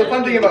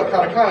fun thing about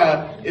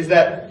katakana is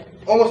that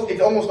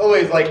it's almost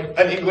always like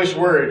an English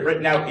word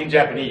written out in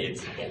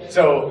Japanese.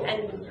 So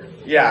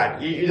yeah,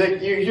 you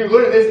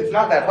learn this. It's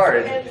not that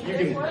hard. You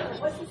can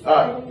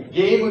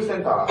Game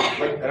Center,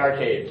 like an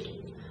arcade,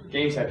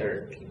 game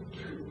center.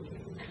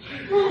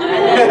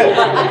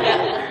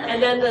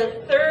 And then the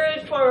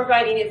third form of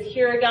writing is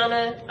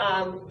hiragana,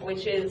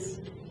 which is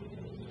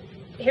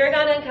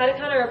hiragana and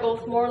katakana are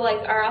both more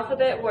like our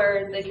alphabet,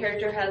 where the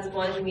character has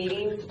one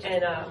meaning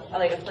and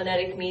like a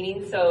phonetic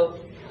meaning. So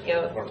you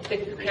know, the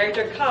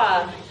character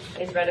ka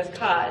is read as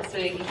ka. So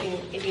you can,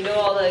 if you know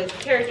all the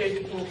characters,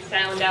 you can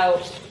sound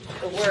out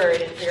the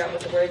word and figure out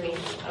what the word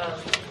means.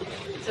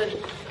 So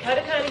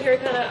katakana and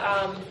hiragana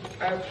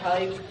are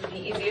probably the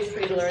easiest for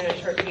you to learn in a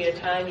short period of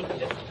time. You can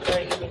just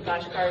learn it using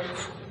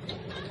flashcards.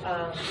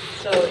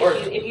 So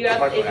if you have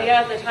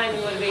the time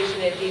and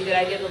motivation, it'd be a good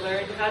idea to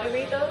learn how to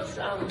read those.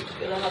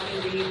 It'll help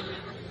you read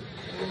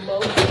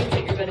most things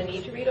that you're going to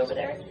need to read over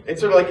there.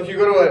 It's sort of like if you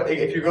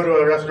go to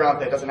a restaurant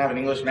that doesn't have an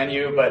English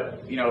menu,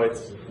 but you know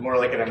it's more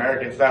like an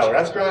American style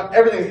restaurant.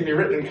 Everything's going to be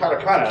written in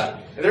katakana,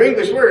 and they're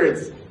English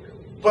words.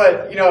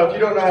 But you know, if you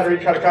don't know how to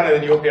read katakana,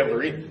 then you won't be able to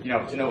read,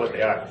 to know what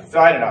they are. So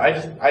I don't know.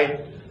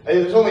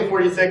 There's only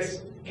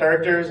 46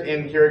 characters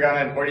in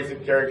hiragana and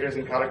 46 characters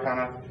in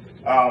katakana.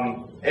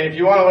 And if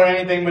you want to learn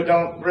anything but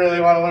don't really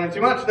want to learn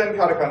too much, then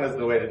katakana is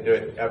the way to do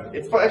it.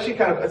 It's actually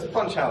it's a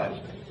fun challenge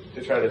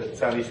to try to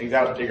sound these things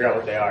out and figure out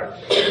what they are.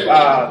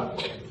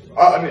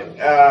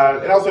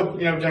 And also,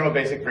 general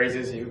basic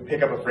phrases. You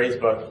pick up a phrase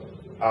book.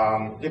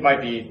 It might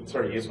be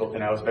sort of useful to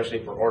know, especially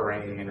for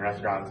ordering in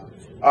restaurants.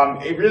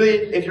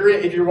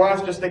 If you want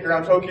to just stick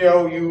around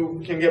Tokyo,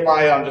 you can get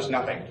by on just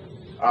nothing.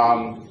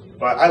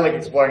 But I like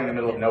exploring in the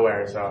middle of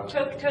nowhere, so.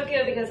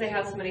 Tokyo, because they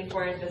have so many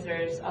foreign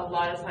visitors, a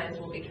lot of signs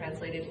will be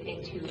translated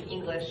into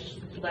English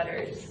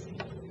letters.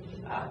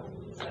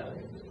 So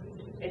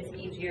it's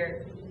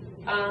easier.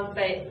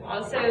 But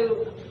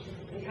also,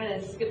 we kind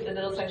of skipped the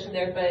middle section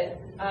there, but.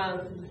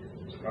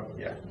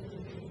 Yeah.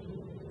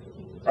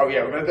 Oh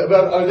yeah,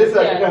 this is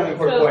actually kind of an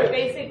important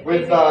point.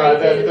 With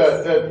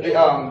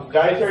the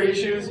dietary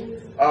issues,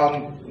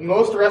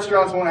 most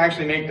restaurants won't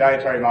actually make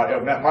dietary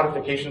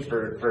modifications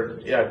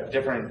for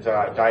different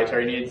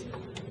dietary needs.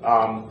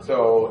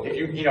 So if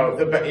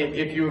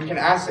you can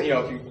ask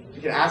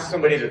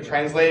somebody to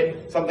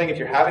translate something if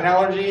you have an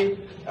allergy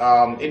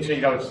into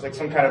just like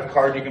some kind of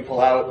card you can pull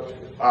out.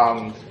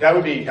 That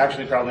would be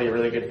actually probably a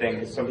really good thing,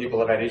 because some people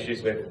have had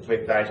issues with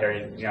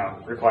dietary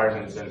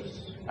requirements and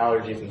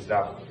allergies and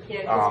stuff.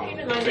 Yeah, because keep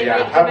in mind, they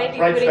might be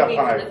putting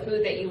things in the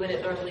food that you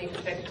wouldn't normally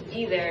expect to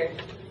be there.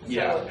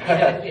 Yeah.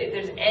 So if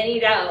there's any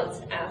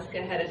doubts, ask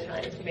ahead of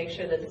time to make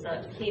sure that it's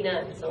not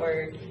peanuts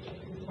or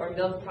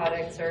milk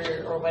products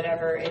or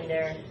whatever in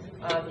there.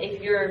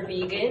 If you're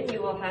vegan,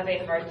 you will have a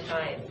hard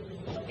time,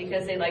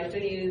 because they like to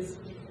use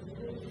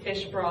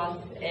fish broth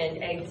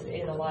and eggs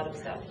in a lot of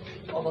stuff,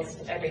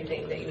 almost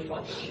everything that you would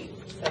want to eat.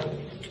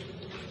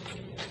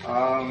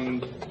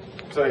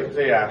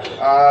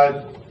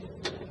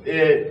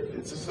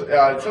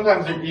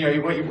 Sometimes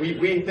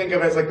we think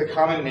of as like the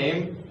common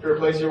name for a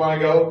place you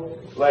want to go,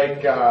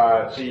 like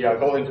the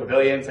Golden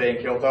Pavilion, say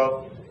in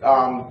Kyoto.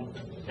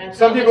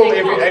 Some people,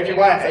 if you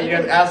want,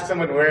 ask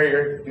someone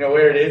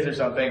where it is or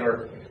something,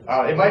 or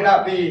it might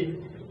not be,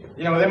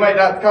 they might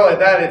not call it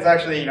that. It's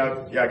actually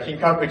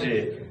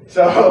Kinkakuji.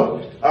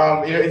 So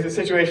it's a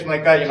situation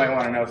like that you might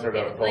want to know sort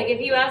of. Like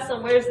if you ask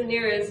them where's the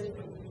nearest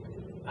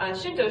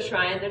Shinto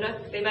shrine,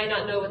 they might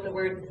not know what the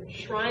word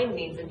shrine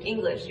means in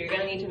English. You're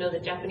going to need to know the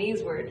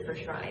Japanese word for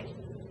shrine.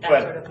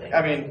 That sort of thing.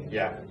 I mean,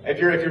 yeah. If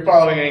you're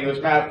following an English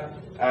map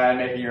and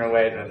making your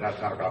way, then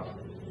that's not a problem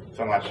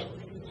so much.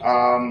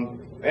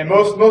 And a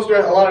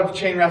lot of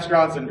chain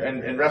restaurants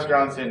and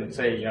restaurants in,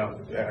 say,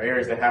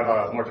 areas that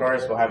have more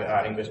tourists will have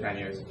English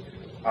menus.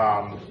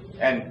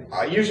 And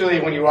usually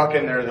when you walk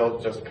in there, they'll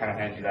just kind of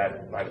hand you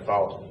that by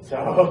default.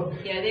 So.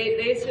 Yeah,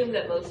 they assume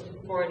that most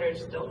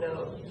foreigners don't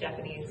know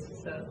Japanese,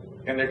 so.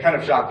 And they're kind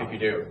of shocked if you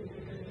do.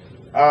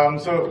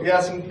 So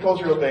yeah, some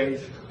cultural things.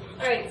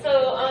 All right,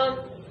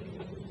 so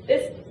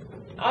this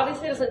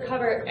obviously doesn't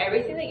cover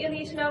everything that you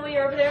need to know when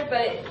you're over there,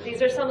 but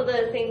these are some of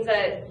the things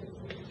that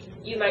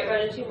you might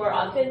run into more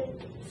often.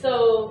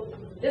 So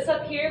this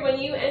up here, when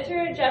you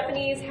enter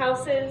Japanese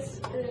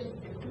houses,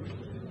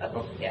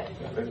 yeah.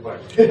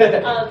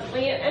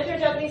 When you enter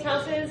Japanese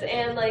houses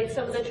and like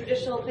some of the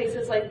traditional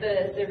places like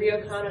the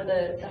Tora-Con or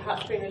the hot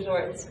spring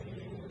resorts,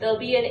 there'll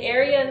be an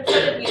area in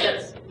front of you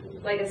that's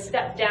like a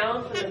step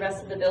down from the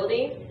rest of the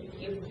building.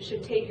 You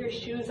should take your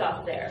shoes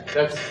off there.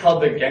 That's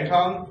called the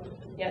Genkan?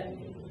 Yep.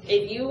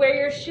 If you wear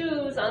your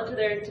shoes onto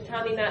their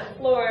tatami mat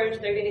floors,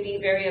 they're going to be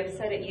very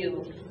upset at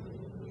you.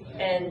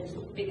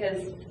 And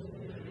because,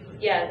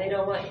 yeah, they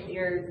don't want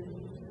your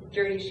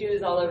dirty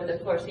shoes all over the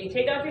floor. So you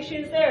take off your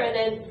shoes there, and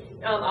then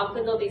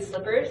often there'll be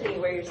slippers, and you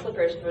wear your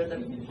slippers for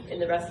in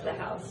the rest of the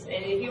house.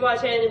 And if you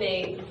watch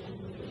anime,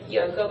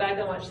 go back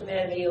and watch some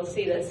anime, you'll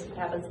see this. It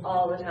happens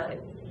all the time.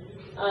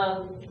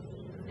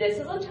 This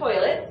is a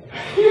toilet.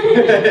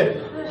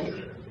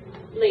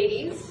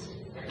 Ladies,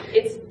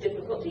 it's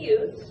difficult to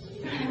use.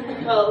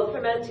 Well,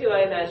 for men too,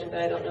 I imagine,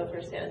 but I don't know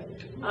firsthand.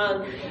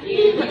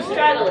 You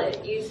straddle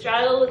it. You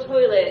straddle the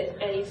toilet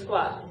and you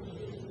squat.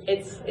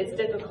 It's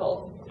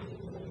difficult.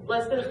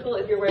 Less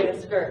difficult if you're wearing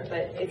a skirt,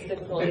 but it's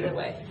difficult either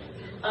way.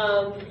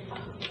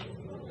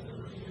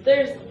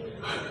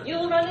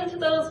 You'll run into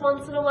those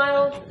once in a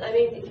while. I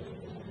mean,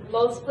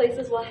 most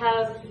places will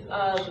have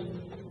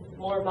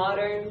more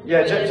modern.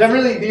 Yeah, toilets.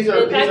 generally these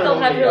are. In fact, they'll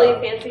have really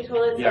fancy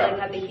toilets yeah. that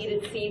have the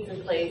heated seats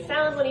and play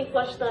sounds when you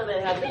flush them,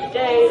 and have the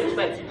bidet, which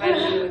might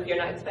surprise you if you're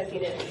not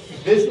expecting it.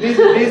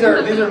 These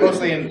are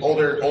mostly in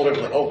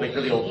like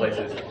really old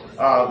places.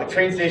 The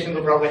train stations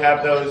will probably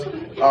have those.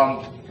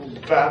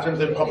 Bathrooms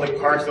in public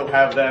parks will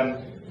have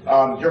them.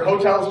 Your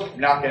hotel's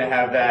not going to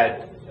have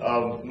that.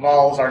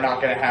 Malls are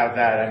not going to have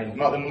that. I mean,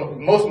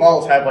 most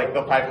malls have like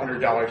the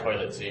 $500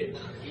 toilet seat.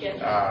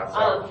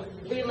 Yeah.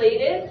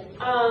 Related.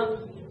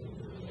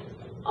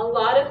 A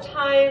lot of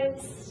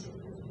times,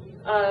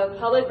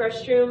 public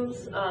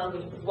restrooms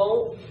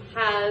won't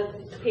have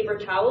paper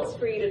towels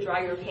for you to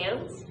dry your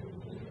hands.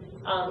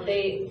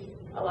 A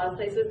lot of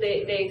places,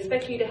 they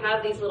expect you to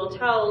have these little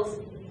towels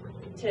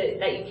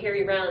that you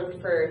carry around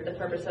for the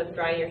purpose of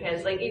drying your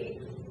hands. Like if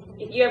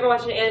you ever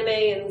watch an anime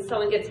and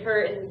someone gets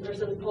hurt and the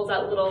person pulls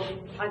out a little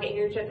pocket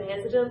handkerchief and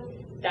hands it to them,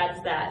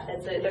 that's that.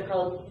 That's it. They're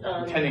called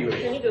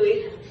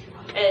tenigui.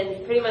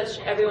 And pretty much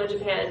everyone in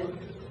Japan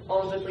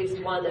owns at least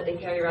one that they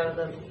carry around with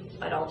them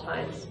at all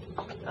times.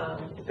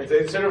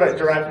 It's sort of like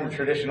derived from a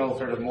traditional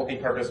sort of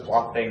multi-purpose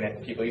cloth thing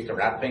that people used to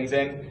wrap things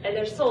in. And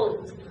they're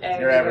sold everywhere.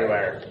 They're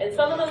everywhere. And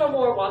some of them are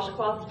more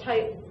washcloth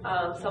type.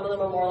 Some of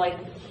them are more like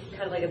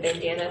kind of like a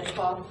bandana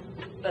cloth.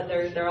 But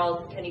they're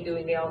all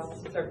tenigui. They all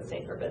serve the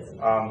same purpose.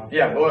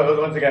 Yeah.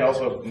 Well, once again,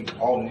 also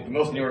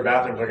most newer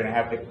bathrooms are going to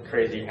have the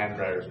crazy hand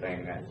dryer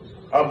thing.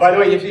 By the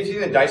way, if you've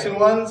seen the Dyson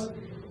ones.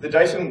 The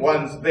Dyson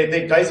ones,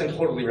 Dyson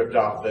totally ripped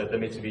off the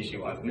Mitsubishi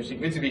ones.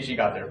 Mitsubishi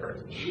got there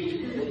first.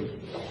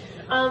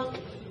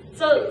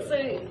 So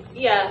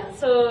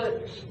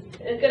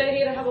a good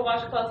idea to have a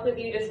washcloth with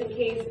you just in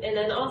case, and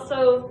then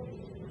also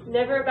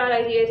never a bad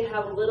idea to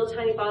have a little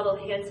tiny bottle of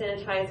hand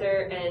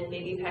sanitizer and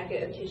maybe a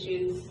packet of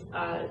tissues,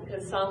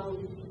 because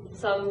some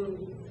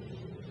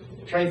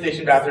train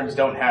station bathrooms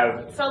don't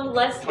have some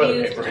less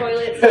used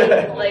toilets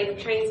like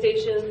train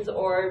stations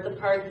or the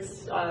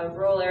parks,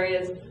 rural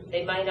areas.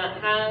 They might not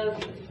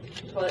have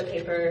toilet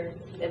paper,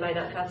 they might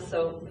not have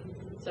soap,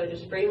 so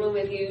just bring one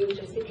with you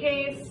just in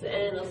case,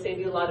 and it'll save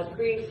you a lot of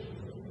grief.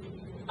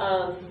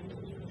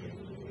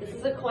 This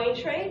is a coin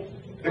tray.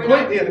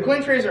 The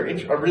coin trays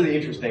are really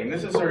interesting.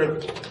 This is sort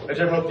of a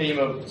general theme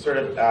of sort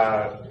of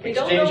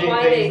exchanging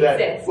things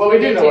that. Well, we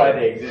do know why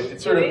they exist.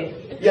 It's sort of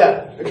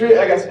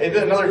I guess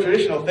another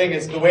traditional thing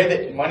is the way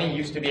that money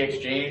used to be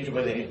exchanged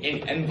was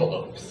in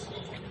envelopes.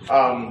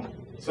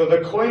 So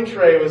the coin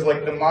tray was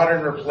like the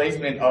modern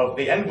replacement of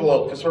the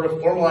envelope to sort of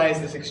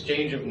formalize this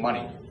exchange of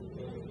money.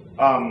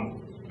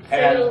 And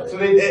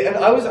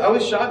I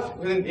was shocked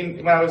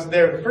when I was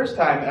there the first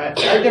time.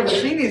 I'd never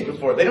seen these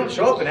before. They don't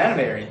show up in anime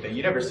or anything.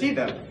 You never see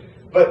them.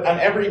 But on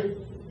every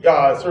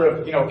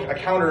a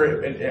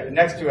counter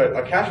next to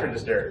a cash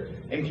register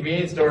in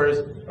convenience stores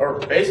or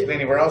basically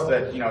anywhere else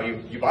that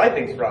you buy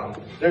things from,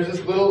 there's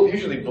this little,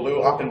 usually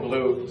blue, often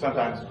blue,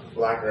 sometimes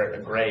black or a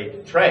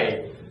gray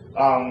tray.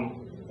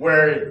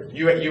 Where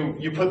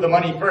you put the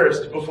money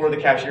first before the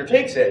cashier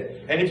takes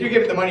it, and if you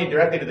give the money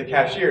directly to the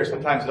cashier,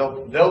 sometimes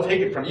they'll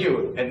take it from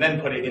you and then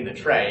put it in the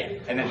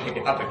tray and then pick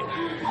it up again.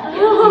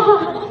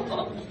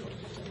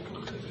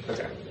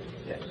 Okay.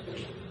 Yeah.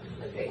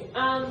 Okay.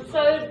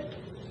 So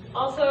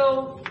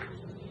also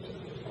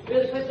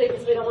really quickly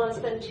because we don't want to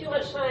spend too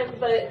much time,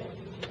 but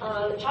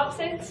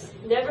chopsticks.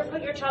 Never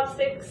put your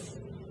chopsticks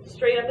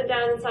straight up and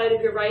down inside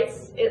of your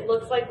rice. It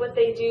looks like what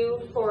they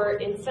do for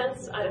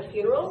incense at a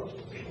funeral.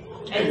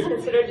 and it's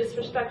considered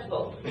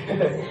disrespectful.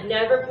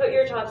 Never put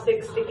your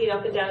chopsticks sticking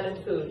up and down in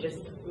food. Just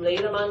lay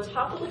them on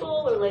top of the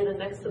bowl or lay them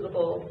next to the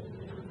bowl.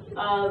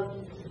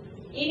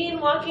 Eating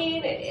and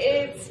walking,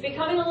 it's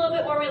becoming a little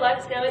bit more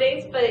relaxed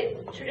nowadays,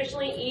 but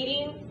traditionally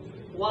eating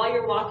while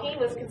you're walking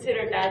was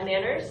considered bad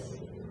manners.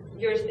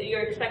 You're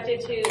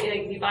expected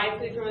to, you buy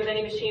food from a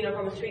vending machine or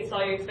from a street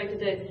stall, you're expected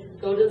to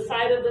go to the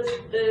side of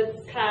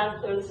the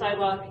path or the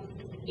sidewalk,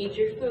 eat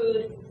your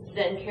food,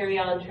 then carry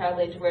on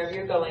traveling to wherever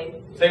you're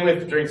going. Same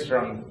with drinks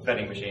from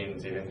vending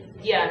machines, even.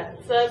 Yeah,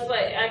 so that's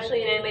why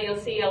actually in anime you'll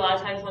see a lot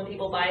of times when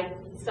people buy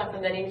stuff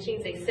from vending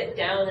machines, they sit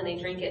down and they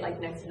drink it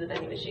like next to the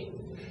vending machine.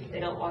 They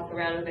don't walk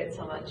around with it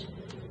so much.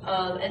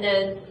 And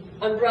then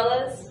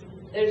umbrellas.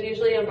 There's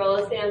usually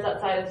umbrella stands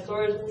outside of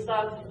stores and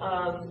stuff.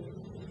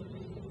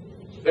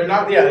 They're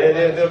not, yeah,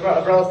 the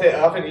umbrella stand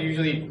often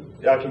usually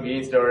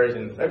convenience stores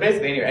and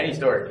basically any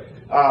store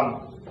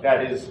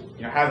that is,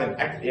 has an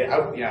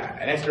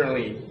external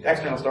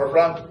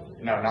storefront.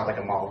 No, not like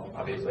a mall,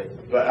 obviously,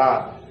 but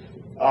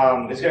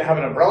it's going to have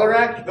an umbrella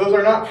rack. Those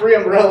are not free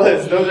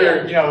umbrellas. Those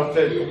are,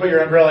 to put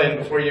your umbrella in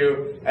before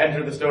you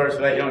enter the store so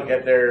that you don't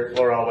get their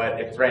floor all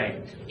wet if it's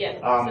raining. Yeah,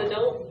 so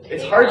don't.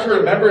 It's hard to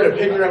remember to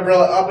pick your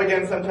umbrella up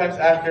again sometimes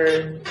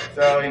after,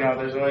 so,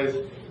 there's always,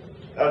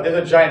 there's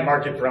a giant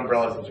market for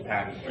umbrellas in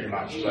Japan, pretty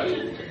much. But.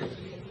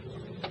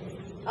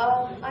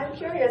 I'm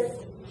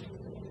curious.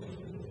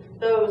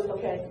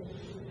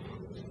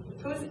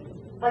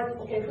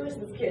 Who's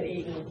this kid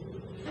eating?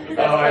 I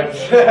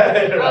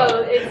don't know.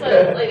 Oh, it's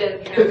like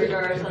a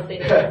hamburger or something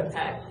in a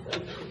pack.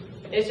 So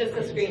it's just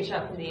a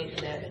screenshot from the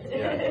internet.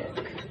 Yeah.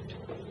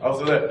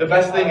 Also, the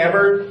best thing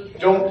ever,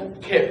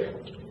 don't tip.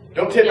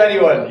 Don't tip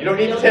anyone. You don't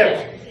need to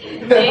tip.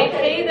 They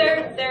pay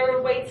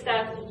their wait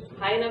staff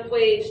high enough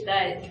wage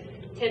that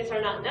tips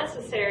are not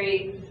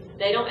necessary.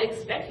 They don't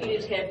expect you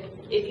to tip.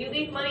 If you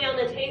leave money on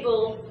the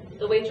table,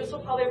 the waitress will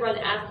probably run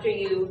after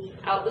you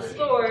out the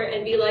store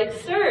and be like,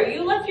 "Sir,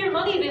 you left your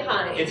money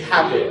behind." It's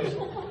happened.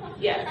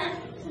 Yeah.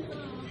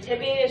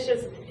 Tipping is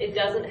just, it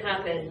doesn't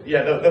happen.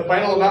 Yeah, the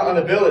final amount on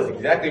the bill is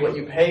exactly what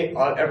you pay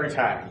every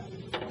time.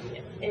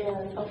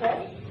 And,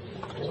 okay.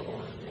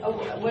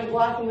 When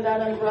walking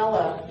without an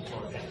umbrella,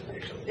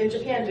 in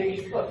Japan,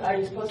 are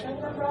you supposed to have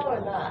an umbrella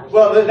or not?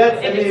 Well,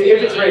 that's, if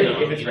it's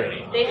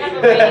raining. They have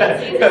a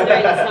rainy season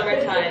during the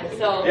summertime,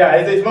 so. Yeah,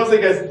 it's mostly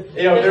because,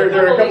 there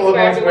are a couple of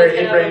months where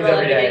it rains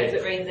every day.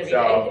 It rains every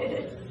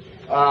day.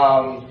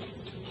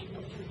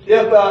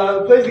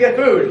 Place to get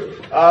food.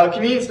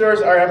 Convenience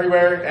stores are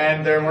everywhere,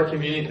 and they're more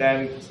convenient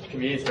than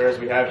convenience stores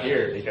we have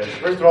here, because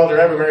first of all, they're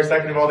everywhere,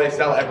 second of all, they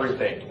sell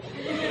everything.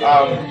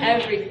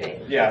 Everything.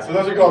 Yeah, so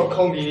those are called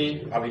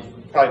kombini. I'll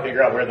probably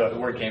figure out where the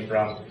word came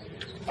from.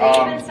 They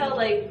even sell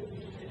like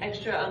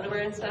extra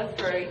underwear and stuff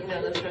for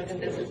those drunken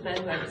businessmen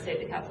who have to stay at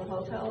the Capitol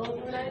Hotel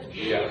overnight.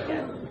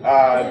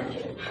 Yeah.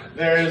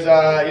 There's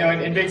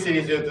in big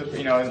cities,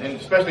 and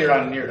especially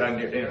around near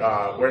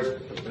where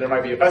there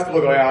might be a festival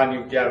going on,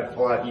 you can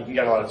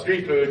get a lot of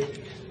street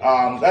food.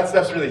 That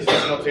stuff's really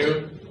seasonal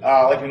too.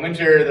 Like in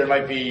winter, there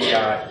might be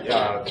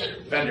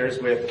vendors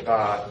with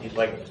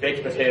like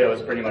baked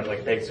potatoes, pretty much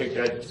like baked sweet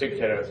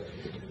potatoes.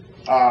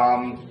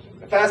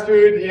 Fast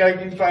food, you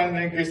can find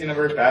an increasing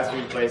number of fast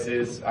food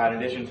places. In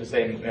addition to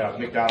say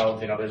McDonald's,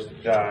 there's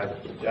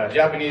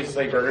Japanese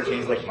like burger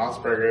chains like Moss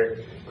Burger.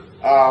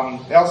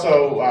 They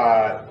also,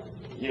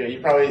 you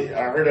probably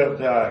heard of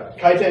the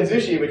kaiten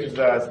sushi, which is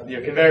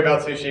the conveyor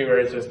belt sushi, where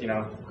it's just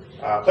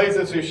plates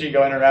of sushi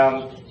going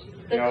around.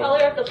 The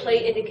color of the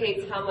plate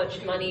indicates how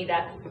much money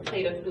that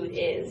plate of food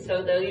is.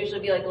 So there'll usually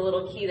be like a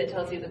little key that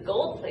tells you the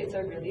gold plates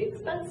are really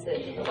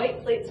expensive, the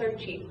white plates are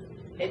cheap.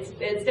 It's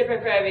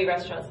different for every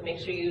restaurant, so make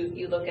sure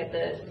you look at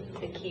the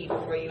key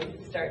before you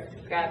start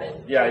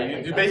grabbing. Yeah,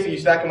 you basically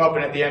stack them up,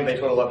 and at the end they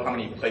total up how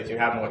many plates you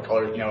have and what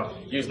color.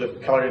 Use the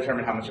color to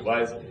determine how much it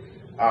was.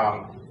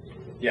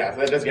 Yeah, so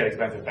that does get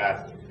expensive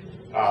fast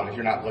if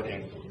you're not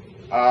looking.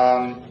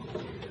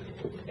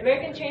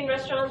 American chain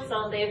restaurants,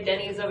 they have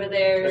Denny's over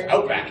there. There's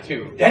Outback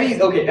too. Denny's,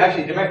 okay,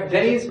 actually,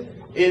 Denny's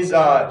is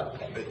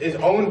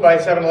owned by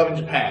 7-Eleven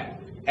Japan.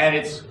 And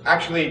it's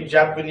actually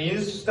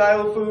Japanese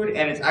style food,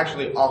 and it's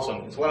actually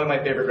awesome. It's one of my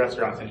favorite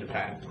restaurants in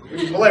Japan,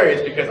 which is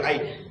hilarious because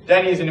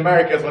Denny's in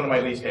America is one of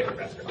my least favorite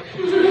restaurants.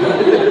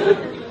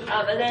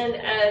 And then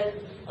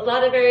a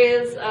lot of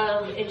areas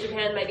in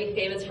Japan might be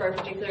famous for a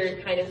particular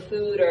kind of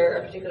food or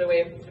a particular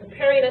way of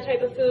preparing a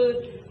type of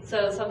food.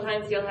 So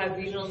sometimes you'll have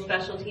regional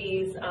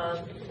specialties,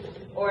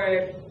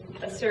 or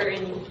a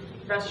certain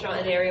restaurant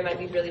in the area might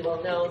be really well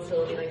known,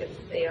 so it'll be like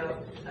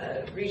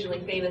a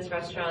regionally famous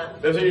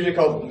restaurant. Those are usually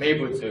called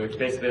meibutsu, which is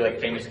basically like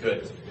famous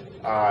goods.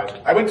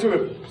 I went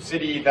to a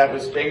city that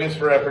was famous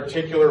for a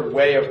particular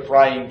way of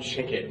frying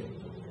chicken.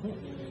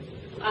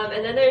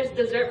 And then there's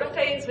dessert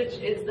buffets, which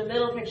is the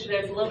middle picture there.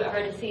 It's a little bit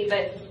hard to see,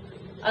 but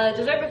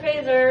dessert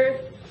buffets are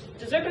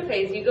dessert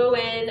buffets. You go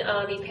in,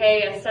 you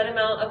pay a set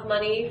amount of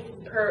money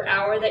per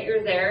hour that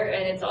you're there,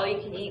 and it's all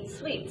you can eat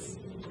sweets.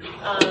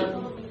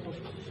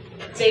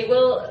 They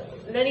will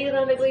many of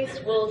them at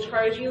least will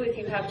charge you if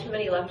you have too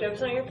many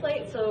leftovers on your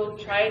plate. So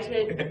try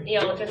to,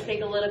 just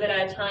take a little bit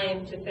at a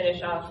time to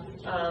finish off,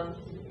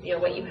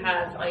 what you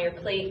have on your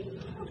plate.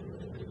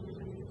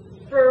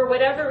 For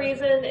whatever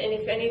reason, and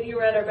if any of you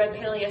were at our red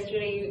panel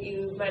yesterday,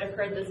 you might have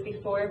heard this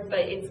before, but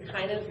it's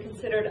kind of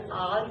considered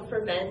odd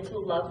for men to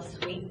love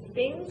sweet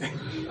things.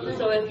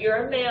 So if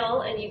you're a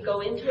male and you go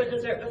into a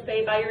dessert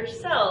buffet by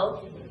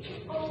yourself,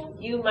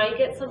 you might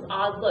get some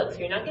odd looks.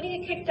 You're not going to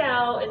get kicked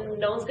out, and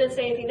no one's going to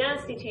say anything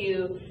nasty to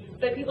you,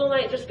 but people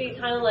might just be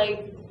kind of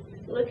like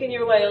looking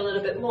your way a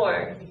little bit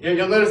more.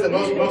 You'll notice that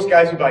most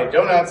guys who buy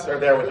donuts are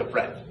there with a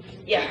friend.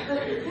 Yeah.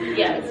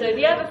 So if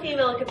you have a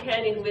female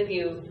companion with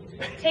you,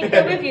 take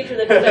them with you to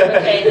the dessert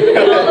buffet, and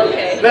it's all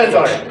okay. That's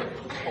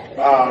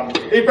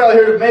alright. You've probably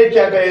heard of maid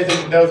cafes,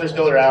 and those are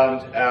still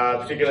around,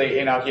 particularly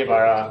in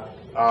Akihabara.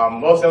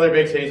 Most other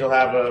big cities will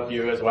have a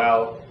few as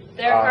well.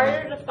 They're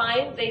harder to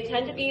find. They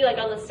tend to be like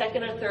on the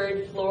second or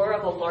third floor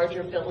of a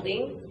larger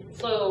building.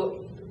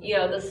 So,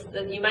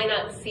 you might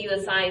not see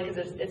the sign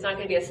because it's not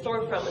going to be a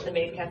storefront with the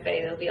maid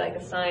cafe. There'll be like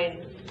a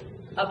sign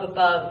up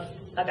above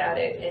about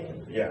it,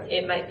 and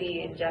it might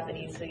be in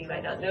Japanese, so you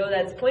might not know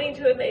that's pointing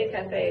to a maid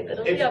cafe, but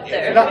it'll be up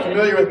there. If you're not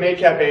familiar with maid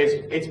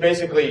cafes, it's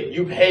basically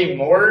you pay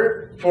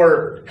more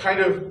for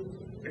kind of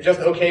just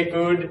okay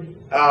food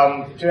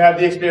to have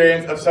the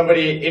experience of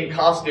somebody in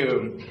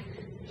costume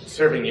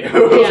serving you. Yeah,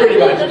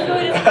 the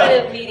food is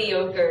kind of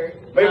mediocre.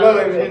 A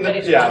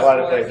lot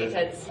of places.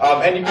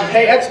 And you can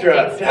pay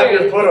extra to have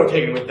your photo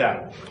taken with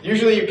them.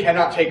 Usually you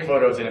cannot take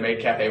photos in a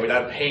maid cafe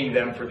without paying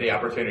them for the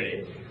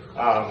opportunity.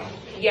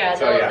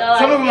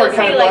 Some of them are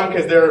kind of fun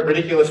because they're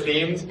ridiculous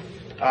themes,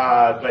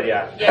 but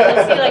yeah.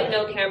 You'll see like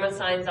no camera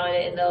signs on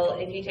it,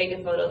 and if you take a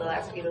photo, they'll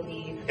ask you to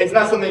leave. It's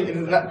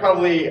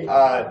probably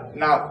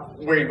not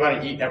where you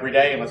want to eat every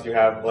day unless you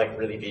have like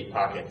really deep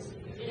pockets.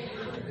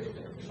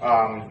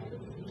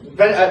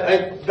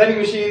 Vending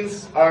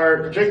machines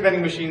drink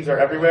vending machines are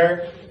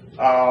everywhere,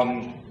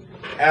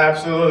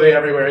 absolutely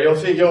everywhere. You'll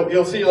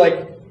see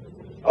like,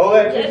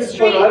 a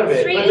street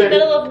in the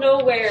middle of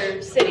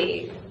nowhere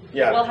city.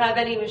 Yeah. We'll have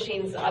vending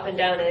machines up and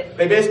down it.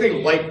 They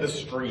basically light the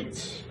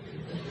streets.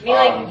 I mean,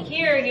 like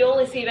here, you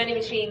only see vending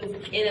machines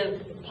in a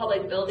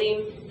public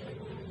building.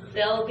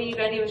 There'll be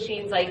vending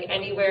machines like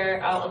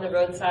anywhere out on the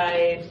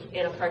roadside,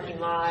 in a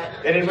parking lot.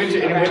 And in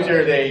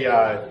winter,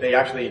 they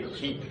actually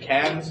heat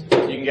cans,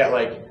 so you can get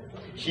like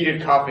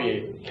heated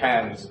coffee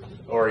cans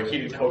or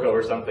heated cocoa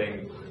or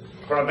something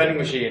from a vending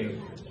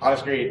machine on the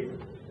street.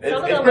 Some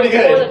of it's them pretty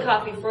will good. pour the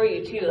coffee for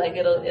you too. Like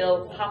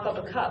it'll pop up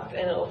a cup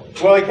and it'll.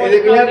 Well, like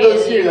we have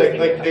those here,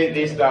 like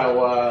they style.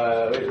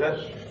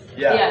 That's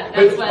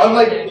but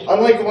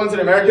unlike the ones in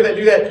America that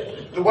do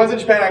that, the ones in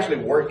Japan actually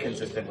work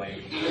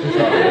consistently.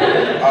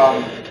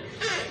 So,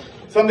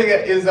 something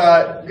that is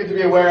good to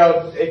be aware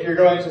of if you're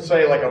going to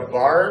say like a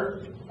bar.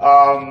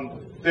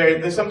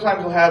 They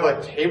sometimes will have a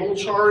table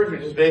charge,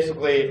 which is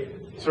basically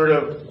sort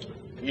of,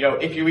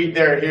 if you eat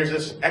there, here's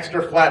this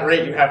extra flat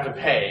rate you have to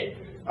pay.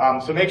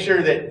 So make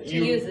sure that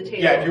you use the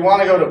table. if you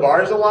want to go to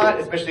bars a lot,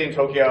 especially in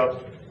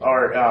Tokyo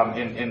or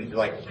in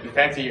like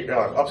fancy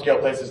upscale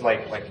places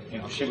like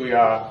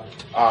Shibuya,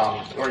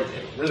 or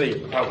really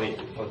probably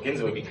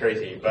Ginza would be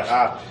crazy, but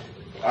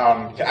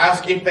to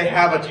ask if they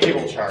have a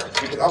table charge,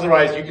 because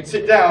otherwise you could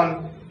sit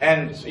down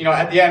and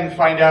at the end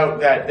find out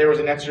that there was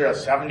an extra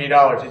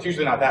 $70. It's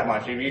usually not that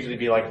much. It would usually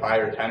be like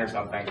 5 or 10 or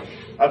something.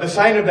 The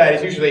sign of that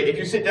is usually if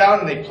you sit down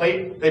and they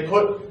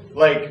put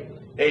like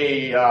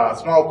a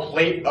small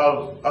plate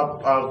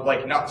of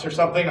like nuts or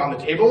something on the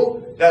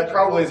table, that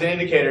probably is an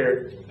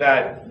indicator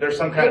that there's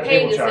some kind of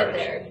table charge.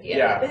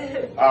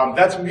 There.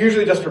 That's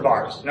usually just for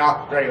bars,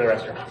 not regular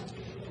restaurants.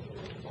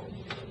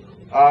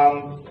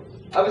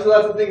 Obviously,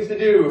 lots of things to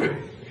do.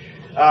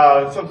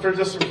 Some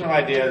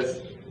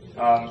ideas.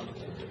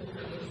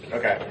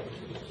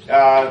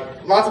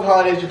 Lots of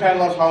holidays. Japan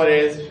loves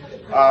holidays.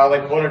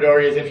 Like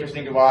Bonodori is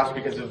interesting to watch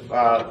because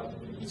of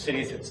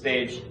cities that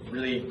stage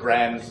really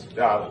grand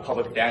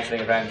public dancing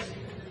events.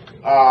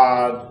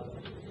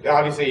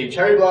 Obviously,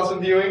 cherry blossom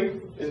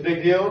viewing is a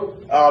big deal.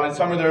 In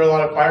summer, there are a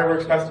lot of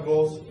fireworks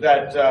festivals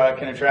that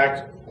can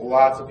attract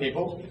lots of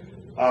people.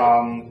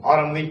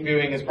 Autumn leaf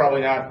viewing is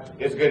probably not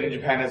as good in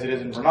Japan as it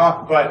is in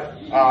Vermont, but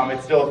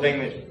it's still a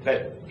thing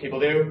that people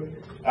do.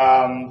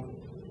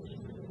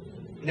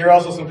 There are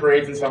also some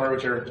parades in summer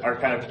which are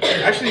kind of,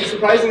 actually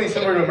surprisingly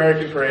similar to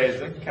American parades.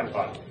 They're kind of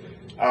fun.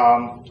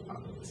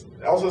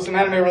 Also some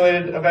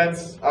anime-related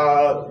events,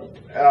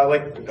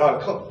 like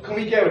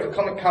Komikia, which is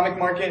a comic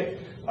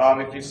market.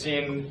 If you've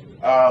seen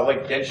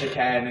like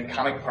Genshiken and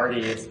Comic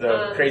Party, it's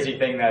the crazy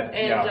thing that,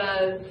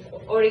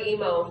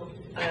 Oriimo,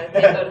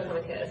 they go to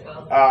Comic as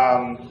well.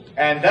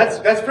 And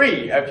that's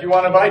free. If you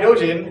want to buy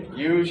dojin,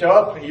 you show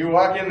up, you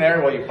walk in there,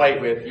 well you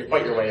fight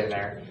your way in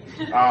there.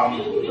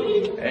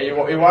 And you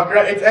walk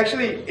around.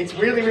 It's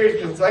really weird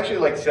because it's actually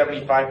like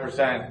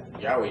 75%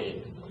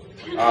 yaoi.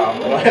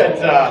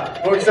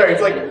 Sorry,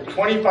 it's like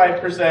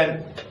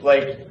 25%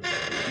 like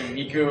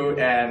Miku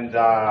and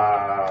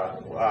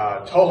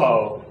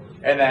Toho,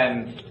 and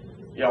then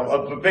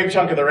a big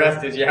chunk of the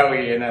rest is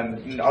yaoi, and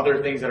then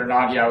other things that are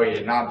not yaoi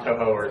and not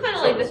toho or kind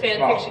of like the fan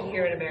small. fiction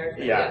here in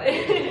America.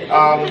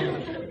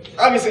 Yeah.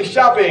 Obviously,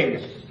 shopping.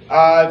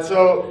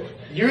 So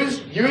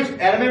used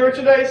anime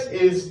merchandise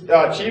is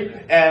cheap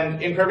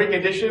and in perfect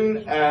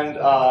condition, and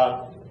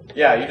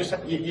yeah,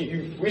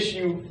 you wish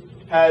you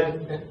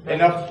had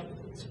enough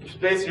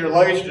space in your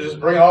luggage to just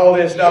bring all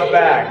this stuff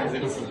back,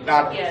 because it's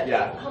not.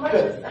 Yeah. How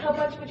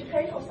much would you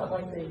pay for something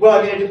like this? Well,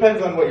 I mean, it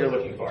depends on what you're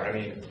looking for. I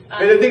mean,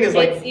 but the thing is,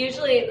 like, it's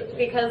usually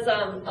because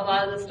a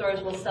lot of the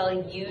stores will sell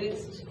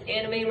used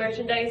anime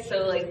merchandise,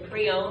 so like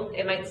pre-owned,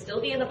 it might still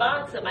be in the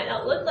box. It might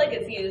not look like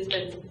it's used, but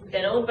it's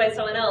been owned by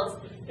someone else.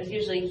 There's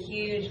usually a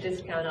huge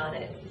discount on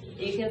it.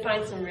 You can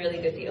find some really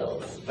good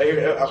deals. Like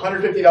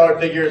 $150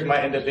 figures might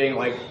end up being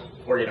like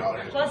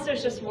 $40. Plus,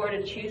 there's just more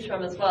to choose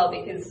from as well,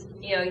 because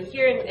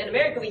here in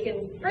America we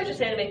can purchase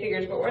anime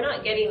figures, but we're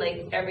not getting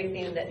like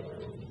everything that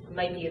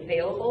might be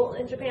available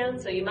in Japan.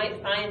 So you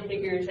might find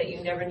figures that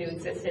you never knew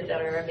existed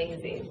that are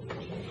amazing.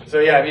 So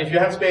yeah, I mean, if you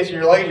have space in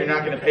your luggage, you're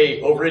not going to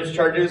pay overage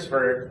charges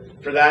for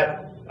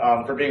that,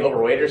 for being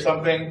overweight or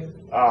something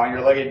on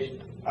your luggage.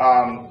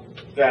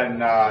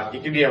 Then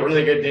it can be a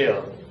really good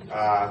deal.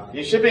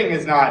 Shipping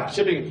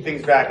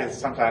things back is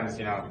sometimes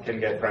can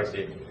get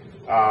pricey.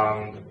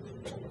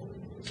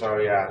 So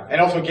yeah,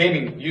 and also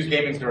used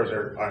gaming stores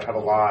have a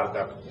lot of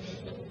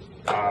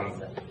stuff.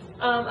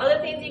 Other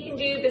things you can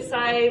do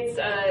besides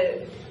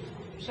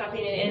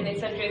shopping in anime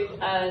centric,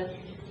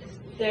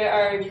 there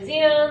are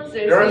museums.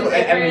 There are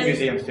anime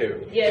museums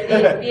too. Yeah,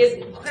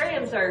 the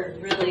aquariums are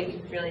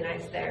really, really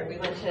nice there. We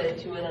went to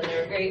 2 of them. They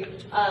were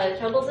great.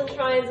 Temples and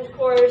shrines, of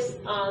course.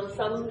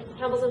 Some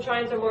temples and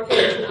shrines are more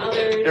famous than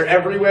others. They're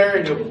everywhere,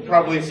 and you'll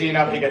probably see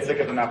enough to get sick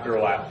of them after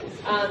a while.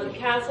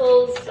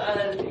 Castles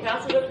are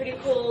pretty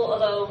cool,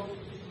 although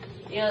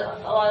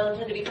a lot of them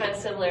tend to be kind of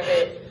similar,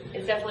 but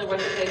it's definitely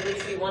worth it to at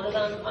least see one of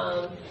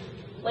them.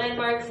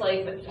 Landmarks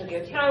like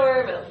Tokyo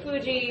Tower, Mount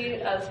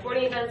Fuji,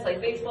 sporting events like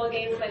baseball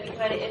games might be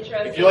kind of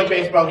interesting. If you like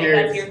baseball here,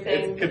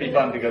 it could be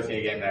fun to go see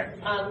a game there.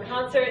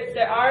 Concerts,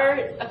 there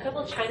are a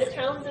couple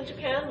Chinatowns in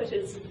Japan, which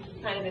is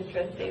kind of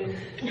interesting,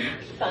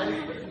 fun.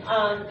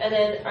 And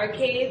then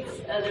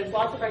arcades, there's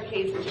lots of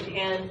arcades in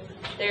Japan.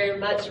 They're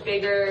much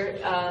bigger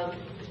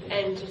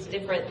and just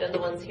different than the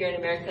ones here in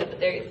America, but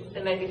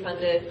they might be fun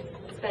to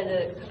spend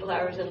a couple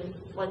hours in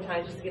one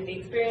time just to get the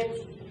experience.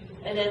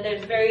 And then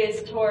there's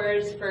various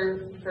tours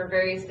for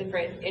various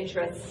different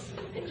interests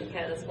in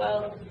Japan as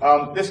well.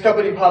 This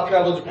company, Pop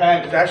Travel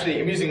Japan, is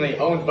actually amusingly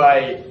run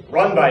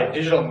by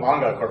Digital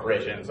Manga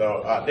Corporation,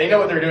 so they know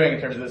what they're doing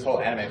in terms of this whole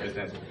anime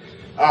business.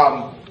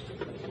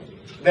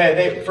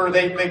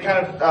 They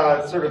kind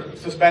of sort of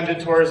suspended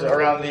tours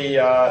around the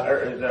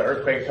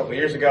earthquake a couple of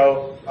years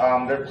ago.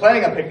 They're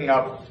planning on picking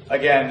up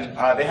again.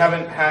 They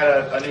haven't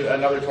had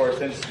another tour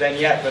since then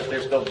yet, but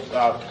they're still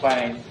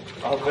planning.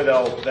 Hopefully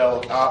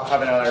they'll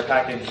have another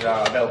package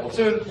available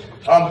soon.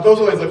 But those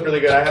always look really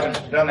good. I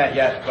haven't done that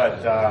yet,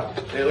 but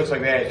it looks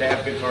like they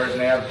have good tours,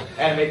 and they have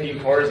anime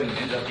themed tours and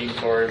ninja themed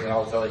tours and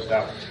all this other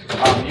stuff.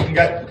 You can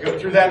go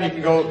through them. You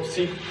can go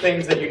see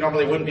things that you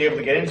normally wouldn't be able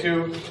to get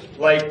into,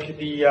 like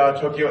the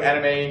Tokyo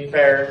Anime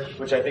Fair,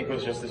 which I think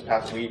was just this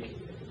past week,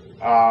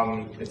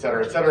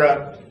 etc.,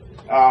 etc.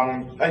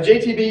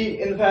 JTB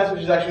in the past,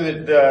 which is actually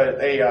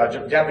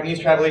a Japanese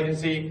travel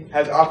agency,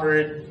 has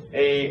offered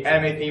a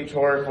anime themed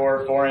tour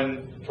for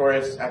foreign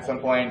tourists at some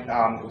point.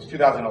 It was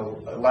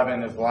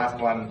 2011 is the last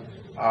one.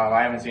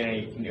 I haven't seen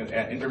any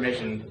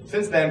information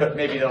since then, but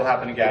maybe it'll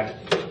happen again.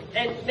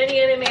 And many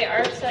anime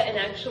are set in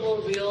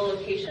actual real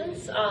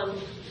locations.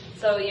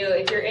 So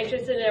if you're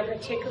interested in a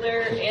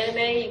particular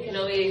anime, you can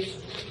always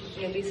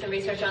do some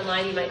research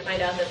online. You might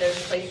find out that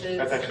there's places.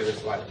 That's actually this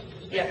slide.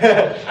 Yeah.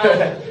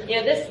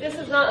 This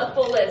is not a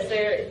full list.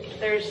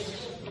 There's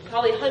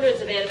probably hundreds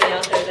of anime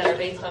out there that are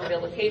based on real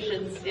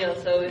locations.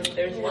 So if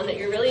there's one that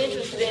you're really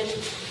interested in,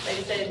 like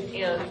I said, do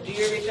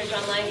your research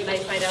online. You might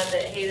find out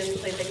that, hey, this is a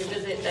place I can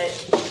visit that,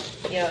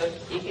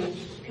 you can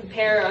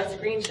compare a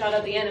screenshot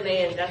of the anime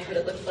and that's what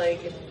it looks like.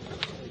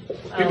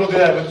 People do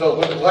that with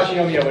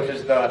Washinomiya, which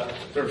is the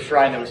sort of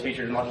shrine that was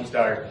featured in Lucky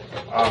Star.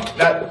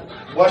 That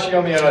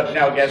Washinomiya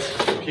now gets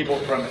people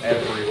from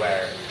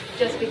everywhere.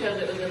 Just because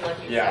it was in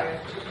Lucky Star. Yeah.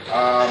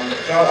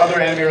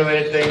 Other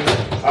anime-related things.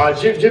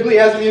 Ghibli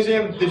has a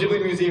museum. The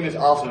Ghibli Museum is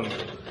awesome,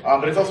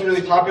 but it's also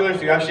really popular.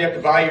 So you actually have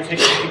to buy your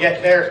ticket to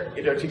get there,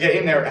 to get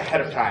in there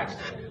ahead of time.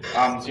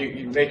 So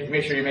you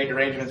make sure you make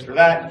arrangements for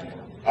that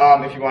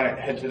if you want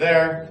to head to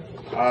there.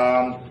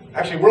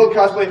 Actually, World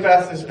Cosplay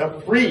Fest is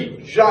a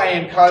free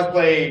giant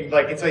cosplay.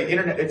 Like it's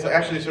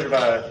actually sort of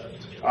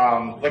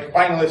a like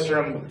finalists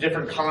from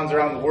different cons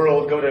around the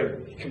world go to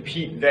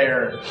compete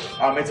there.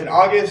 It's in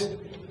August.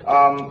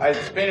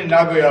 It's been in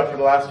Nagoya for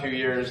the last few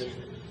years,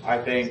 I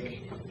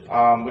think,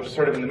 which is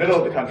sort of in the middle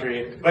of the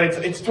country, but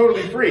it's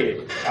totally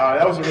free.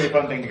 That was a really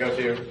fun thing to go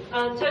to.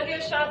 Tokyo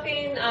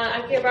shopping,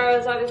 Akihabara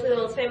is obviously the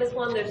most famous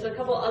one. There's a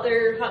couple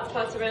other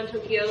hotspots around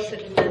Tokyo,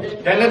 such as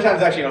Denden. Dendentown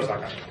is actually in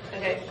Osaka.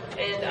 Okay,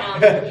 and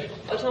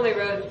Otome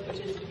Road, which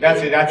is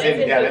That's in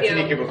Tokyo.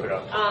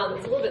 Ikebukuro.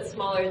 It's a little bit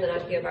smaller than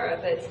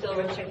Akihabara, but it's still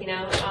worth checking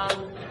out.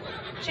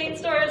 Chain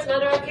stores,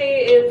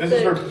 Mandarake is This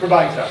is for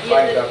buying stuff.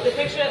 The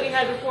picture that we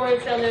had before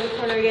is down there in the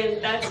corner again.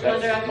 That's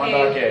Mandarake.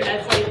 Mandarake.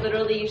 That's like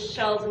literally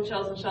shelves and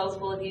shelves and shelves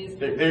full of used.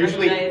 They're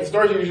usually the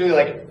stores are usually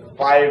like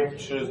 5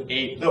 to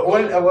 8. The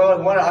one at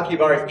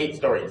Akihabara is 8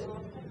 stories.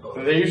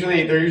 So they're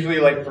usually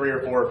like 3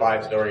 or 4 or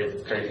 5 stories.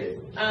 It's crazy.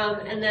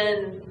 And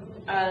then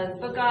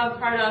book off,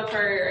 hard off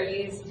are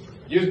used.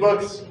 Used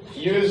books,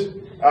 used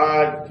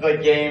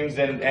like games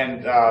and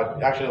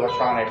actually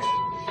electronics.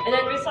 And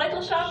then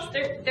recycle shops,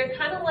 they're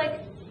kind of like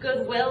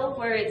Goodwill,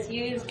 where it's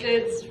used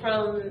goods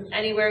from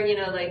anywhere. You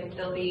know, like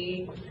there'll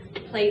be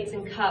plates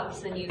and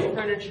cups and used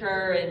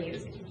furniture and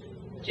used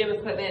gym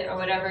equipment or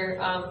whatever.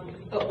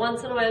 But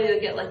once in a while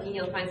you'll get lucky,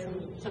 you'll find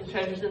some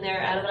treasures in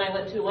there. Adam and I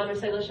went to one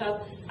recycle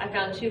shop. I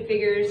found 2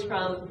 figures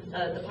from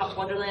the Pop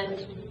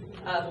Wonderland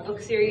book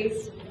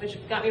series, which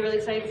got me really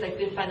excited because I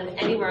didn't find them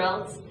anywhere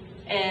else.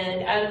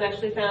 And Adam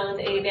actually found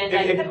a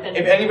Bandai Pippin.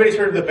 If anybody's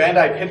heard of the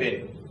Bandai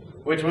Pippin,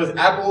 which was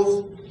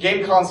Apple's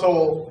game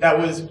console that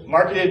was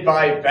marketed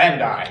by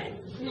Bandai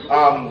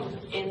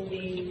in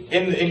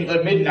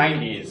the mid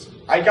 '90s.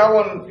 I got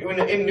one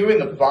new in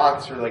the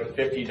box for like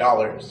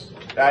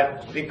 $50.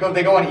 That they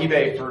go on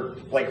eBay for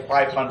like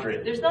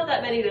 $500. There's not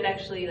that many that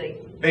actually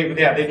like.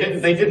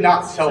 They did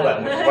not sell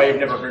them, which is why you've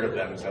never heard of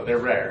them. So they're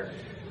rare.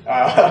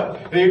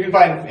 But you can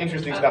find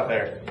interesting stuff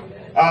there.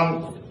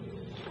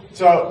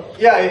 So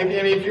yeah,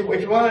 if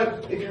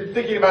you're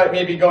thinking about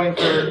maybe going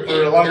for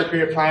a longer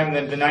period of time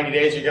than the 90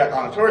 days you got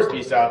on a tourist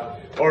visa,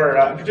 or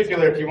in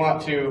particular if you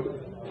want to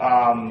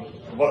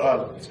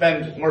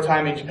spend more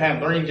time in Japan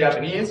learning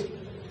Japanese,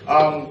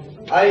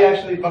 I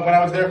actually, when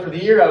I was there for the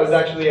year, I was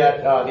actually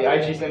at the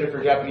Aichi Center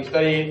for Japanese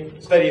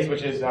Studies,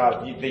 which is the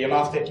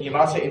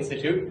Yamase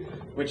Institute,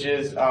 which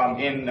is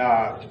in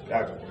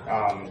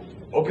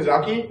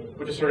Okazaki,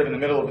 which is sort of in the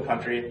middle of the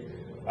country.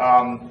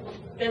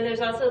 Then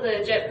there's also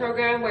the JET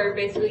program, where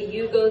basically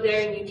you go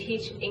there and you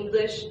teach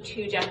English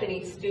to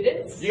Japanese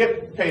students. You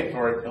get paid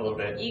for it a little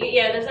bit.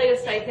 Yeah, there's like a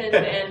stipend,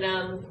 and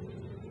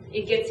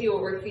it gets you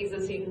a work visa,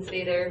 so you can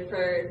stay there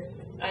for.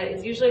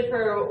 It's usually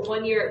for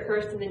 1 year at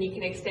first, and then you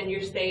can extend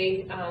your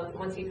stay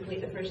once you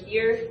complete the first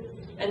year.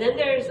 And then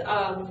there's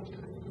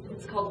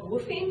it's called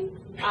woofing,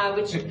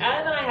 which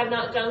Adam and I have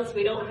not done, so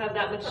we don't have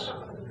that much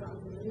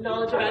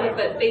knowledge about it.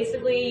 But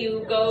basically,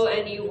 you go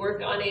and you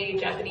work on a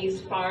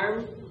Japanese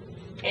farm,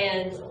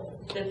 and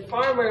the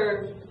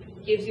farmer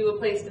gives you a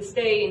place to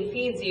stay and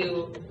feeds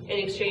you in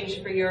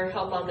exchange for your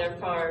help on their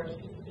farm.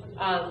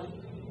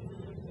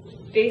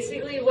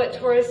 Basically, what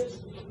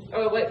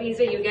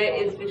visa you get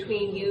is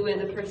between you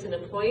and the person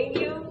employing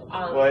you.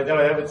 Well, no,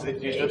 it's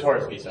a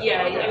tourist visa.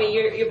 Yeah, I mean,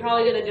 you're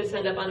probably going to just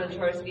end up on a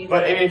tourist visa.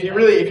 But I mean, if you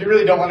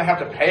really don't want to have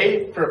to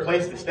pay for a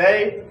place to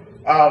stay,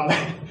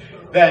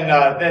 then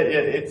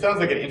it sounds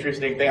like an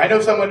interesting thing. I know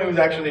someone who's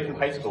actually from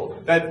high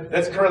school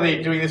that's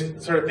currently doing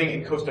this sort of thing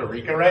in Costa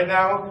Rica right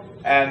now,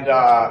 and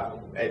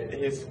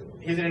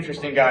he's an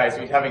interesting guy, so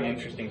he's having an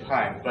interesting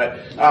time. But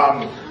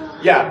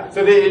yeah,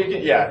 so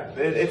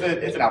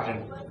it's an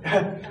option.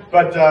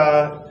 But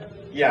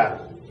yeah.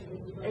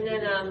 And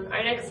then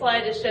our next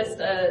slide is just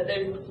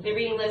the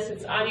reading list.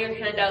 It's on your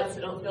handout, so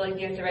don't feel like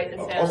you have to write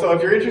this down. Also,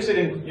 if you're interested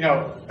in,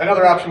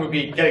 another option would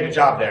be getting a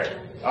job there.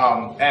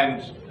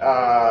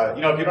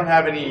 If you don't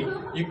have any,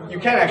 you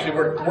can actually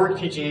work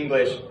teaching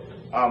English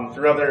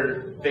through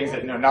other things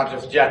that, not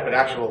just JET, but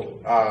actual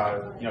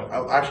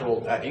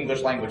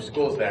English language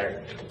schools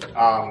there.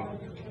 But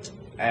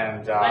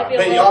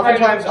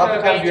oftentimes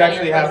you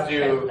actually have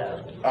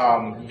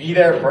to be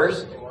there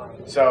first.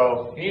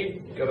 So can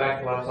you go back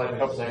to the last slide?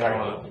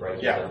 Right.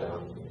 Yeah.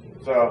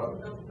 So.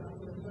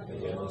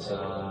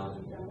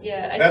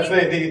 Yeah, I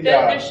think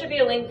there should be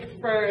a link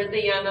for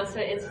the Yamase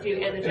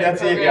Institute and the JET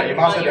program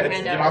on your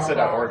handout.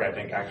 Yamase.org, I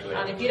think, actually.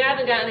 If you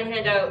haven't gotten a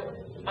handout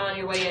on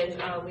your way in,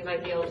 we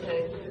might be able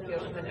to give you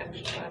an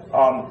extra.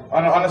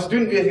 On a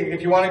student visa,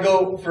 if you want to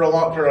go for a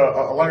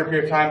longer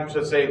period of time,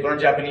 so say learn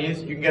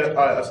Japanese, you can get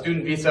a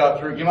student visa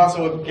through Yamase.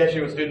 Will get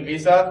you a student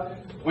visa,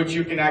 which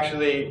you can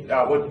actually,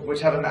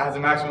 which has a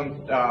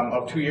maximum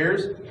of 2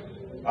 years.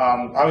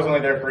 I was only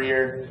there for a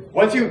year.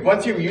 Once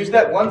you use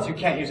that once, you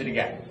can't use it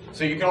again.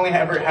 So you can only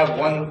ever have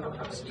one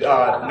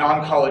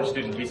non-college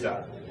student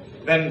visa.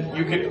 Then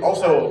you could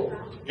also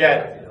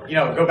get,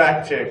 go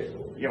back to,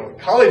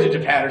 college in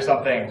Japan or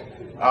something,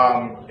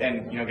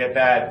 and get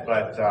that.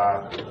 But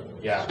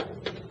yeah.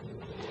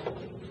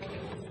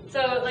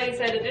 So, like I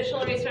said,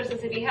 additional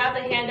resources. If you have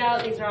the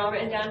handout, these are all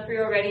written down for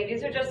you already.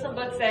 These are just some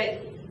books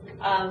that,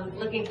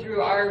 looking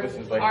through our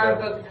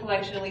book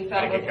collection, we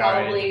felt were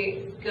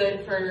probably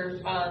good for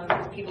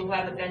people who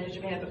haven't been to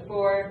Japan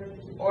before,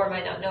 or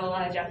might not know a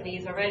lot of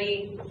Japanese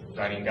already.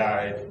 Dining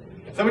guide.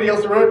 Somebody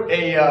else wrote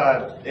a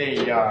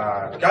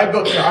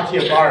guidebook to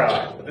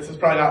Akihabara. This is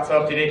probably not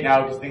so up to date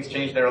now because things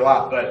change there a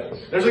lot, but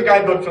there's a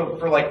guidebook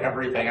for like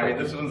everything. I mean,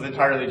 this one's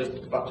entirely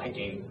just about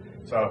hiking.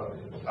 So,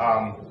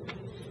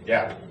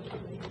 yeah.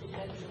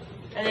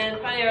 And then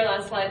finally, our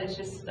last slide is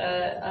just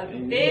a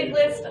big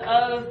list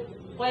of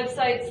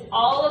websites.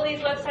 All of these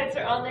websites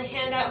are on the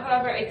handout,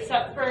 however,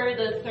 except for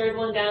the third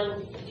one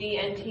down,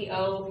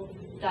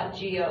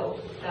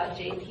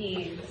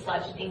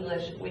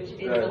 gnto.go.jp/English, which is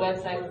the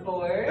website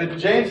for... The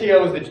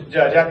JNTO is the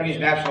Japanese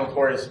National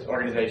Tourist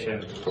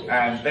Organization,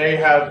 and they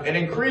have an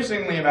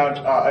increasing amount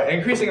of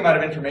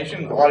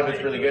information. A lot of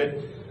it's really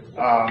good,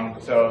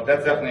 so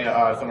that's definitely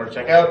somewhere to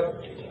check out.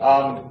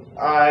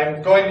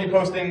 I'm going to be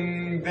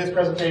posting this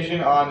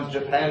presentation on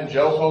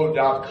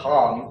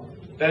japanjoho.com.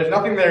 There's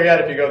nothing there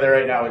yet. If you go there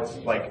right now, it's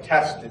like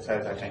test, it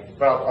says, I think.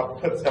 But I'll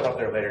put stuff up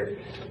there later.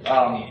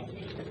 And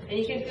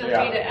you can feel free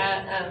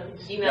to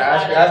email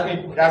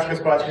ask us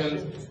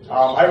questions.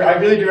 I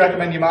really do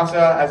recommend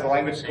Yamasa as a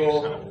language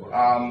school.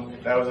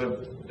 That was a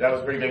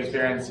pretty good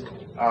experience.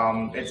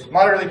 It's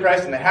moderately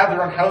priced, and they have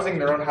their own housing.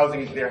 Their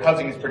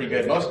housing is pretty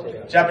good. Most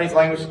Japanese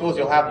language schools,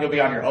 you'll be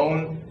on your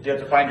own. You have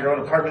to find your own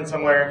apartment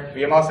somewhere.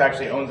 But Yamasa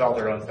actually owns all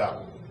their own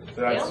stuff.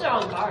 So they own their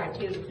own bar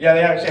too. Yeah,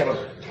 they actually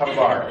have a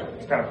bar.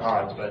 It's kind of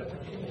odd, but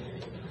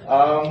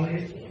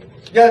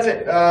yeah, that's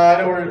it.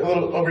 I know we're a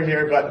little over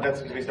here, but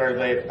that's because we started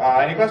late.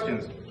 Any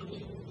questions?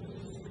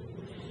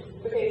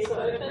 Okay, so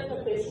I've been to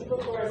places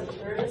before as a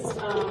tourist.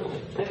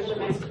 I've been to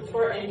Mexico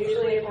before, and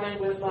usually I find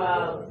with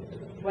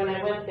when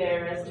I went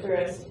there as a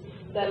tourist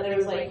that there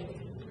was like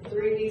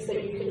 3 weeks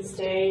that you can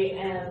stay,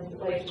 and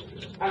like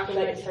after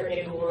that you start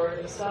getting bored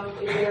and stuff.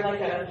 Is there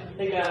like a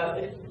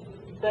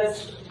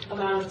best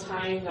amount of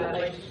time that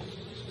like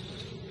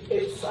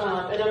it's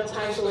enough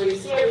time so where you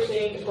see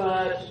everything,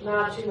 but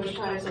not too much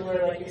time so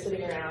where like you're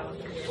sitting around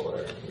and you're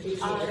bored because you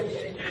see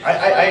everything?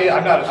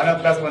 I'm not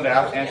the best one to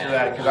answer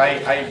that because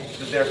I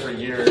was there for a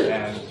year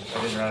and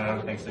I didn't run out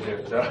of things to do.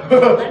 So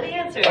let me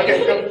answer.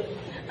 Okay, go.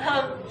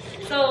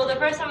 So the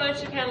first time I went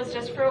to Japan was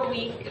just for a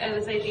week. I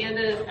was at the end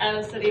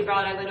of study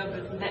abroad. I went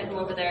over, met him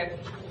over there.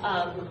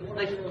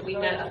 We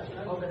met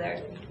over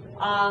there.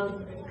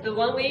 The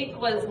 1 week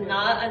was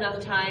not enough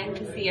time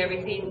to see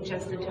everything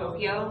just in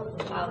Tokyo.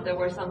 There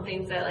were some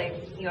things that I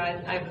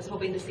was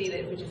hoping to see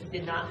that we just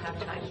did not have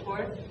time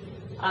for.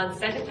 The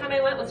second time I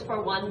went was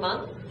for 1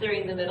 month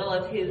during the middle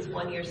of his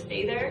 1 year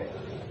stay there.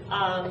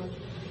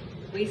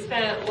 We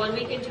spent 1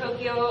 week in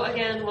Tokyo,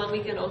 again, 1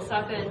 week in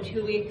Osaka, and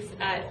 2 weeks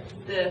at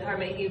the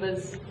apartment he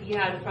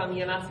had from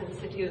Yamasa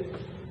Institute.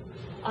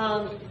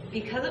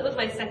 Because it was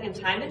my second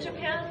time in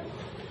Japan,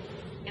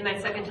 and my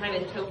second time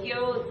in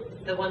Tokyo,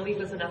 the 1 week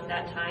was enough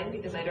that time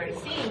because I'd already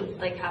seen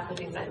like half the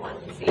things I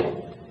wanted to see.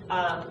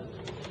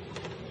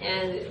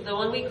 And the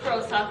 1 week for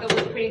Osaka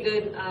was pretty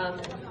good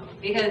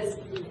because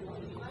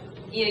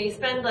you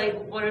spend like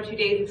 1 or 2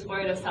 days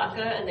exploring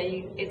Osaka, and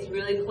then it's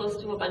really close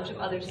to a bunch of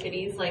other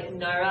cities like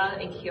Nara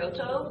and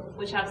Kyoto,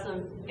 which have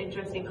some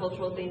interesting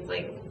cultural things.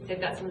 Like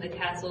they've got some of the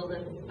castles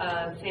and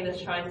famous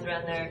shrines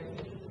around there,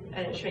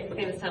 and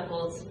famous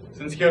temples.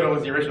 Since Kyoto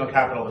was the original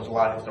capital, there's a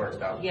lot of historic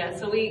stuff. Yeah,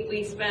 so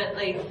we spent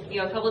a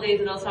couple days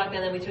in Osaka,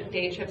 and then we took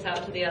day trips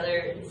out to the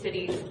other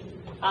cities,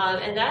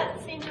 and that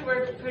seemed to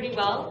work pretty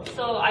well.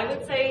 So I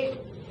would say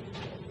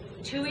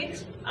 2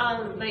 weeks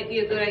might be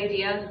a good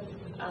idea.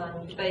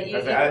 But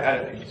you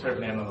sort of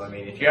minimum. I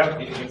mean, if you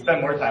can spend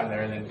more time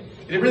there, then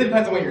it really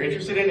depends on what you're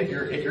interested in. If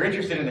you're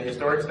interested in the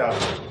historic stuff,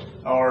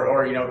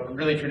 or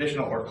really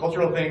traditional or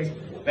cultural things,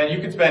 then you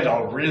could spend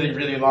a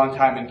really long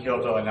time in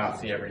Kyoto and not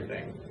see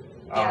everything.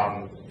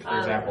 For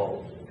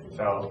example.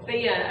 So. But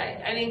yeah,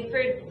 I mean,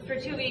 for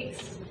 2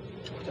 weeks,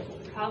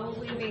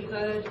 probably be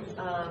good.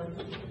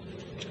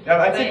 Yeah,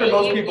 I'd say for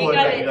most people,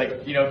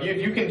 if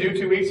you can do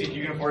 2 weeks, if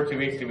you can afford 2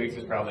 weeks, 2 weeks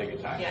is probably a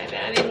good time. Yeah,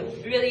 I mean,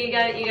 really, you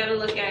got to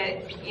look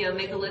at,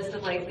 make a list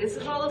of like, this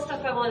is all the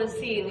stuff I want to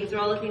see, and these are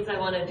all the things I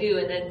want to do,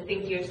 and then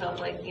think to yourself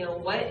like,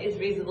 what is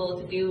reasonable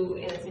to do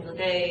in a single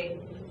day?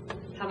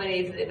 How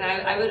many days?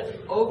 I would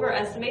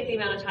overestimate the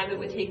amount of time it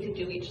would take to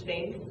do each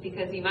thing,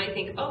 because you might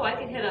think, oh, I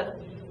can hit up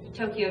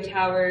Tokyo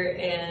Tower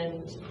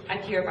and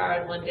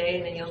Akihabara in 1 day,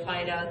 and then you'll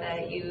find out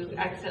that you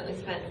accidentally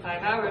spent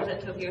 5 hours at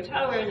Tokyo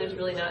Tower, and there's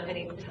really not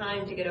any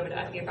time to get over to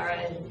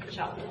Akihabara and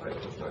shop for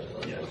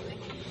historical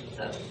stuff.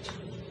 So,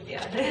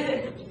 yeah.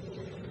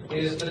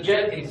 Is the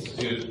JET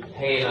Institute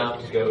pay enough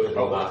to go to the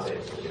Yamasa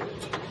Institute?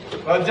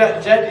 Well,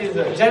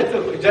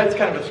 JET's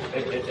kind of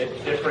a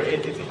different.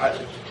 It's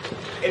an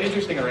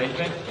interesting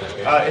arrangement.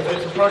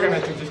 It's a program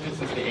that's existed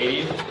since the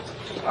 80s.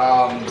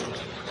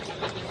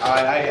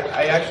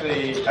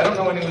 I don't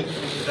know anyone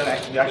who's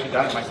actually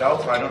done it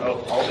myself, so I don't know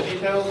all the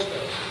details.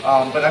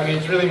 But I mean,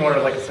 it's really more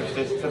like a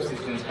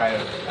subsistence kind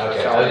of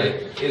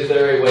salary. Is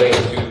there a way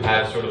to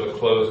have sort of a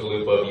closed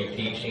loop of you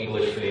teach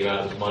English for the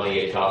amount of money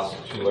it costs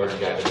to learn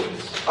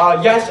Japanese?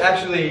 Yes,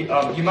 actually,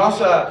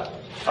 Yamasa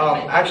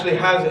actually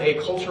has a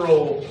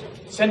cultural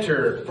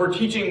center for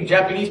teaching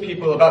Japanese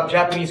people about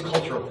Japanese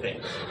cultural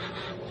things.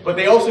 But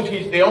they also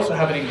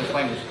have an English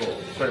language school,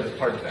 sort of as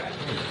part of that.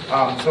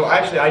 So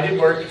actually, I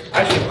worked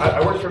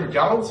for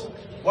McDonald's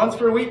once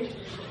for a week.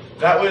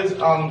 That was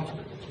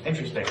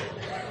interesting.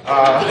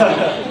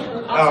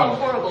 Also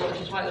horrible,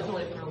 which is why it was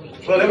only for a week.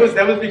 Well,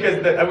 that was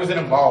because I was in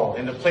a mall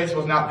and the place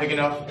was not big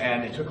enough,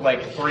 and it took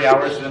like 3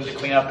 hours for them to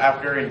clean up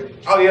after, and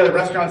all the other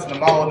restaurants in the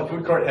mall and the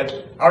food court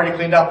had already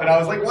cleaned up, and I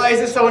was like, why is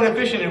this so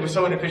inefficient? It was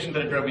so inefficient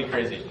that it drove me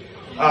crazy.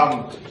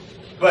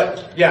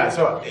 But yeah,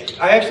 so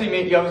I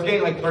actually I was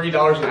getting like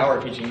 $30 an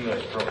hour teaching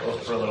English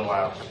for a little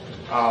while.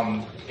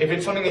 If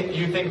it's something that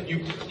you think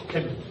you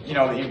could,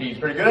 that you'd be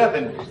pretty good at,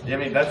 then I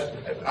mean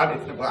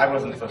I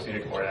wasn't so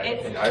suited for it.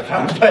 I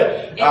found,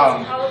 but it's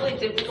probably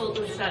difficult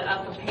to set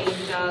up a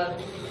paying job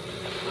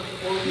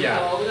before you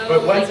go, though.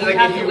 But once you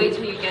have to wait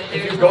till you get there.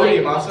 If you go to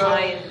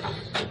Yamasa,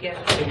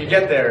 if you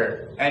get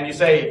there and you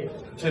say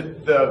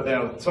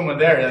to someone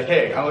there, you're like,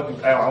 hey, I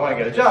want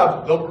to get a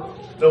job,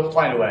 they'll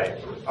find a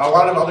way. A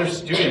lot of other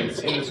students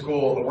in the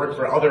school work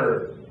for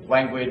other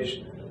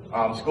language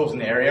schools in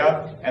the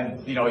area, and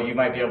you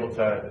might be able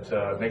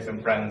to make some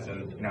friends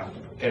and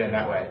get in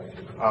that way.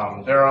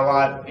 There are a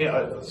lot,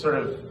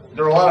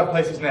 there are a lot of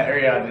places in that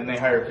area, and they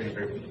hire pretty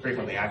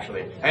frequently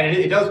actually, and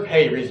it does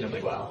pay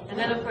reasonably well. And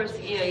then of course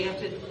you have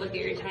to look at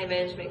your time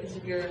management, because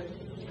if you're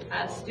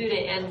a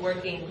student and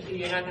working,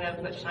 you're not going to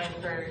have much time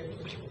for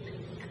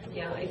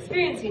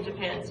experiencing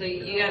Japan. So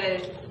you got to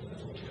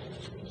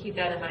keep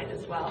that in mind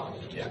as well.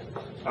 Yeah.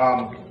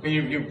 But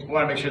you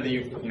want to make sure that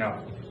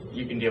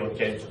you can deal with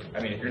kids. I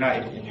mean, if you're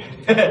not,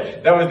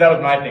 that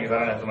was my thing, is I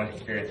don't have so much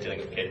experience dealing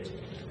with kids.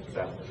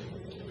 So.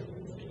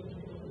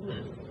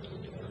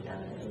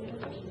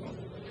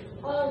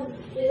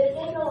 Did it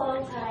take a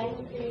long time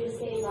for you to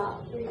save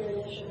up for your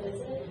initial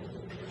visit?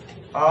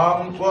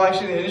 Well,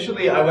 actually,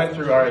 initially I went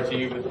through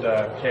RIT with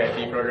the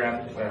KIT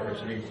program,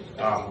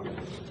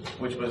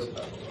 which was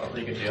a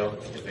pretty good deal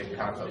because they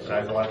kind of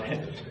subsidized a lot of it.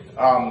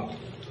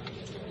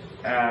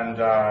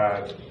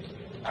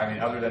 I mean,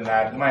 other than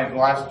that, my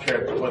last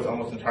trip was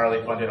almost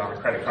entirely funded on a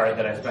credit card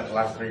that I spent the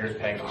last 3 years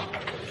paying off.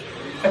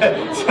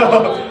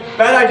 So,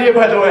 bad idea,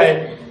 by the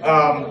way.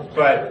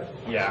 But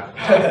yeah.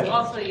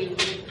 Also, you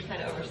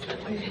kind of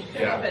overspent my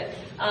Yeah. But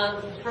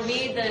for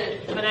me,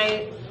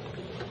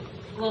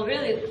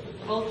 really,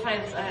 both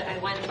times I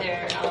went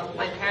there,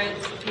 my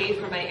parents paid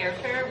for my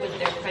airfare with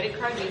their credit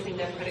card, using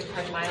their credit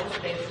card miles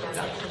they stored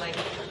up. So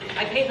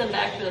I paid them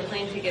back for the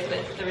plane ticket,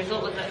 but the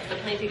result was that the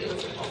plane ticket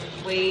was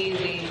way,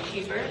 way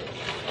cheaper.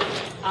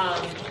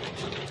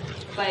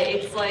 But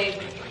it's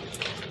like,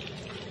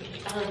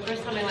 the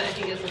first time I went, I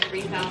think it was a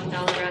 $3,000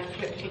 round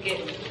trip ticket.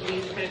 We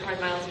used credit card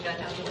miles, we got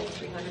down to like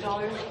 $300,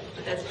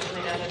 but that's because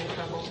my dad had a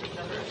trouble with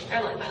number of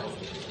airline miles.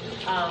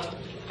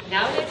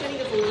 Nowadays, I think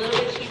it's a little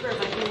bit cheaper,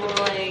 but I think more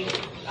like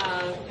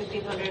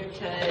 $1,500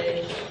 to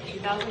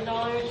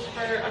 $2,000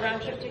 for a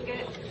round trip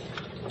ticket.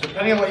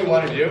 Depending on what you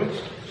want to do,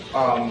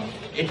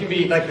 it can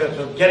be like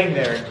the getting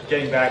there,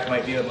 getting back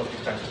might be the most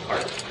expensive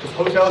part. With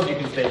hotels, you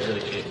can stay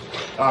really cheap.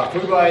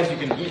 Food-wise, you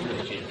can eat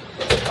really cheap.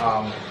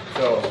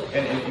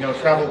 And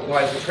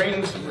travel-wise, the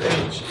trains,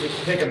 if you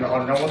take a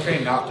normal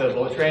train, not the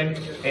bullet train,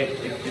 it's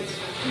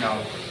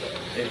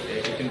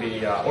it can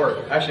be,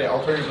 or actually,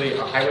 alternatively,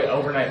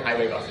 overnight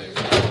highway buses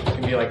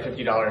can be like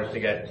 $50 to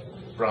get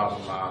from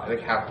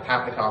like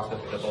half the cost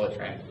of the bullet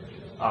train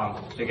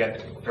to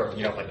get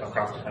like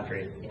across the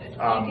country. You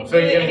can do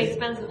it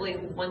inexpensively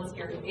once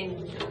you're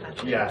in the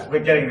country. Yes,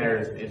 but getting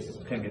there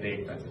can be the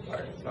expensive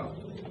part. So,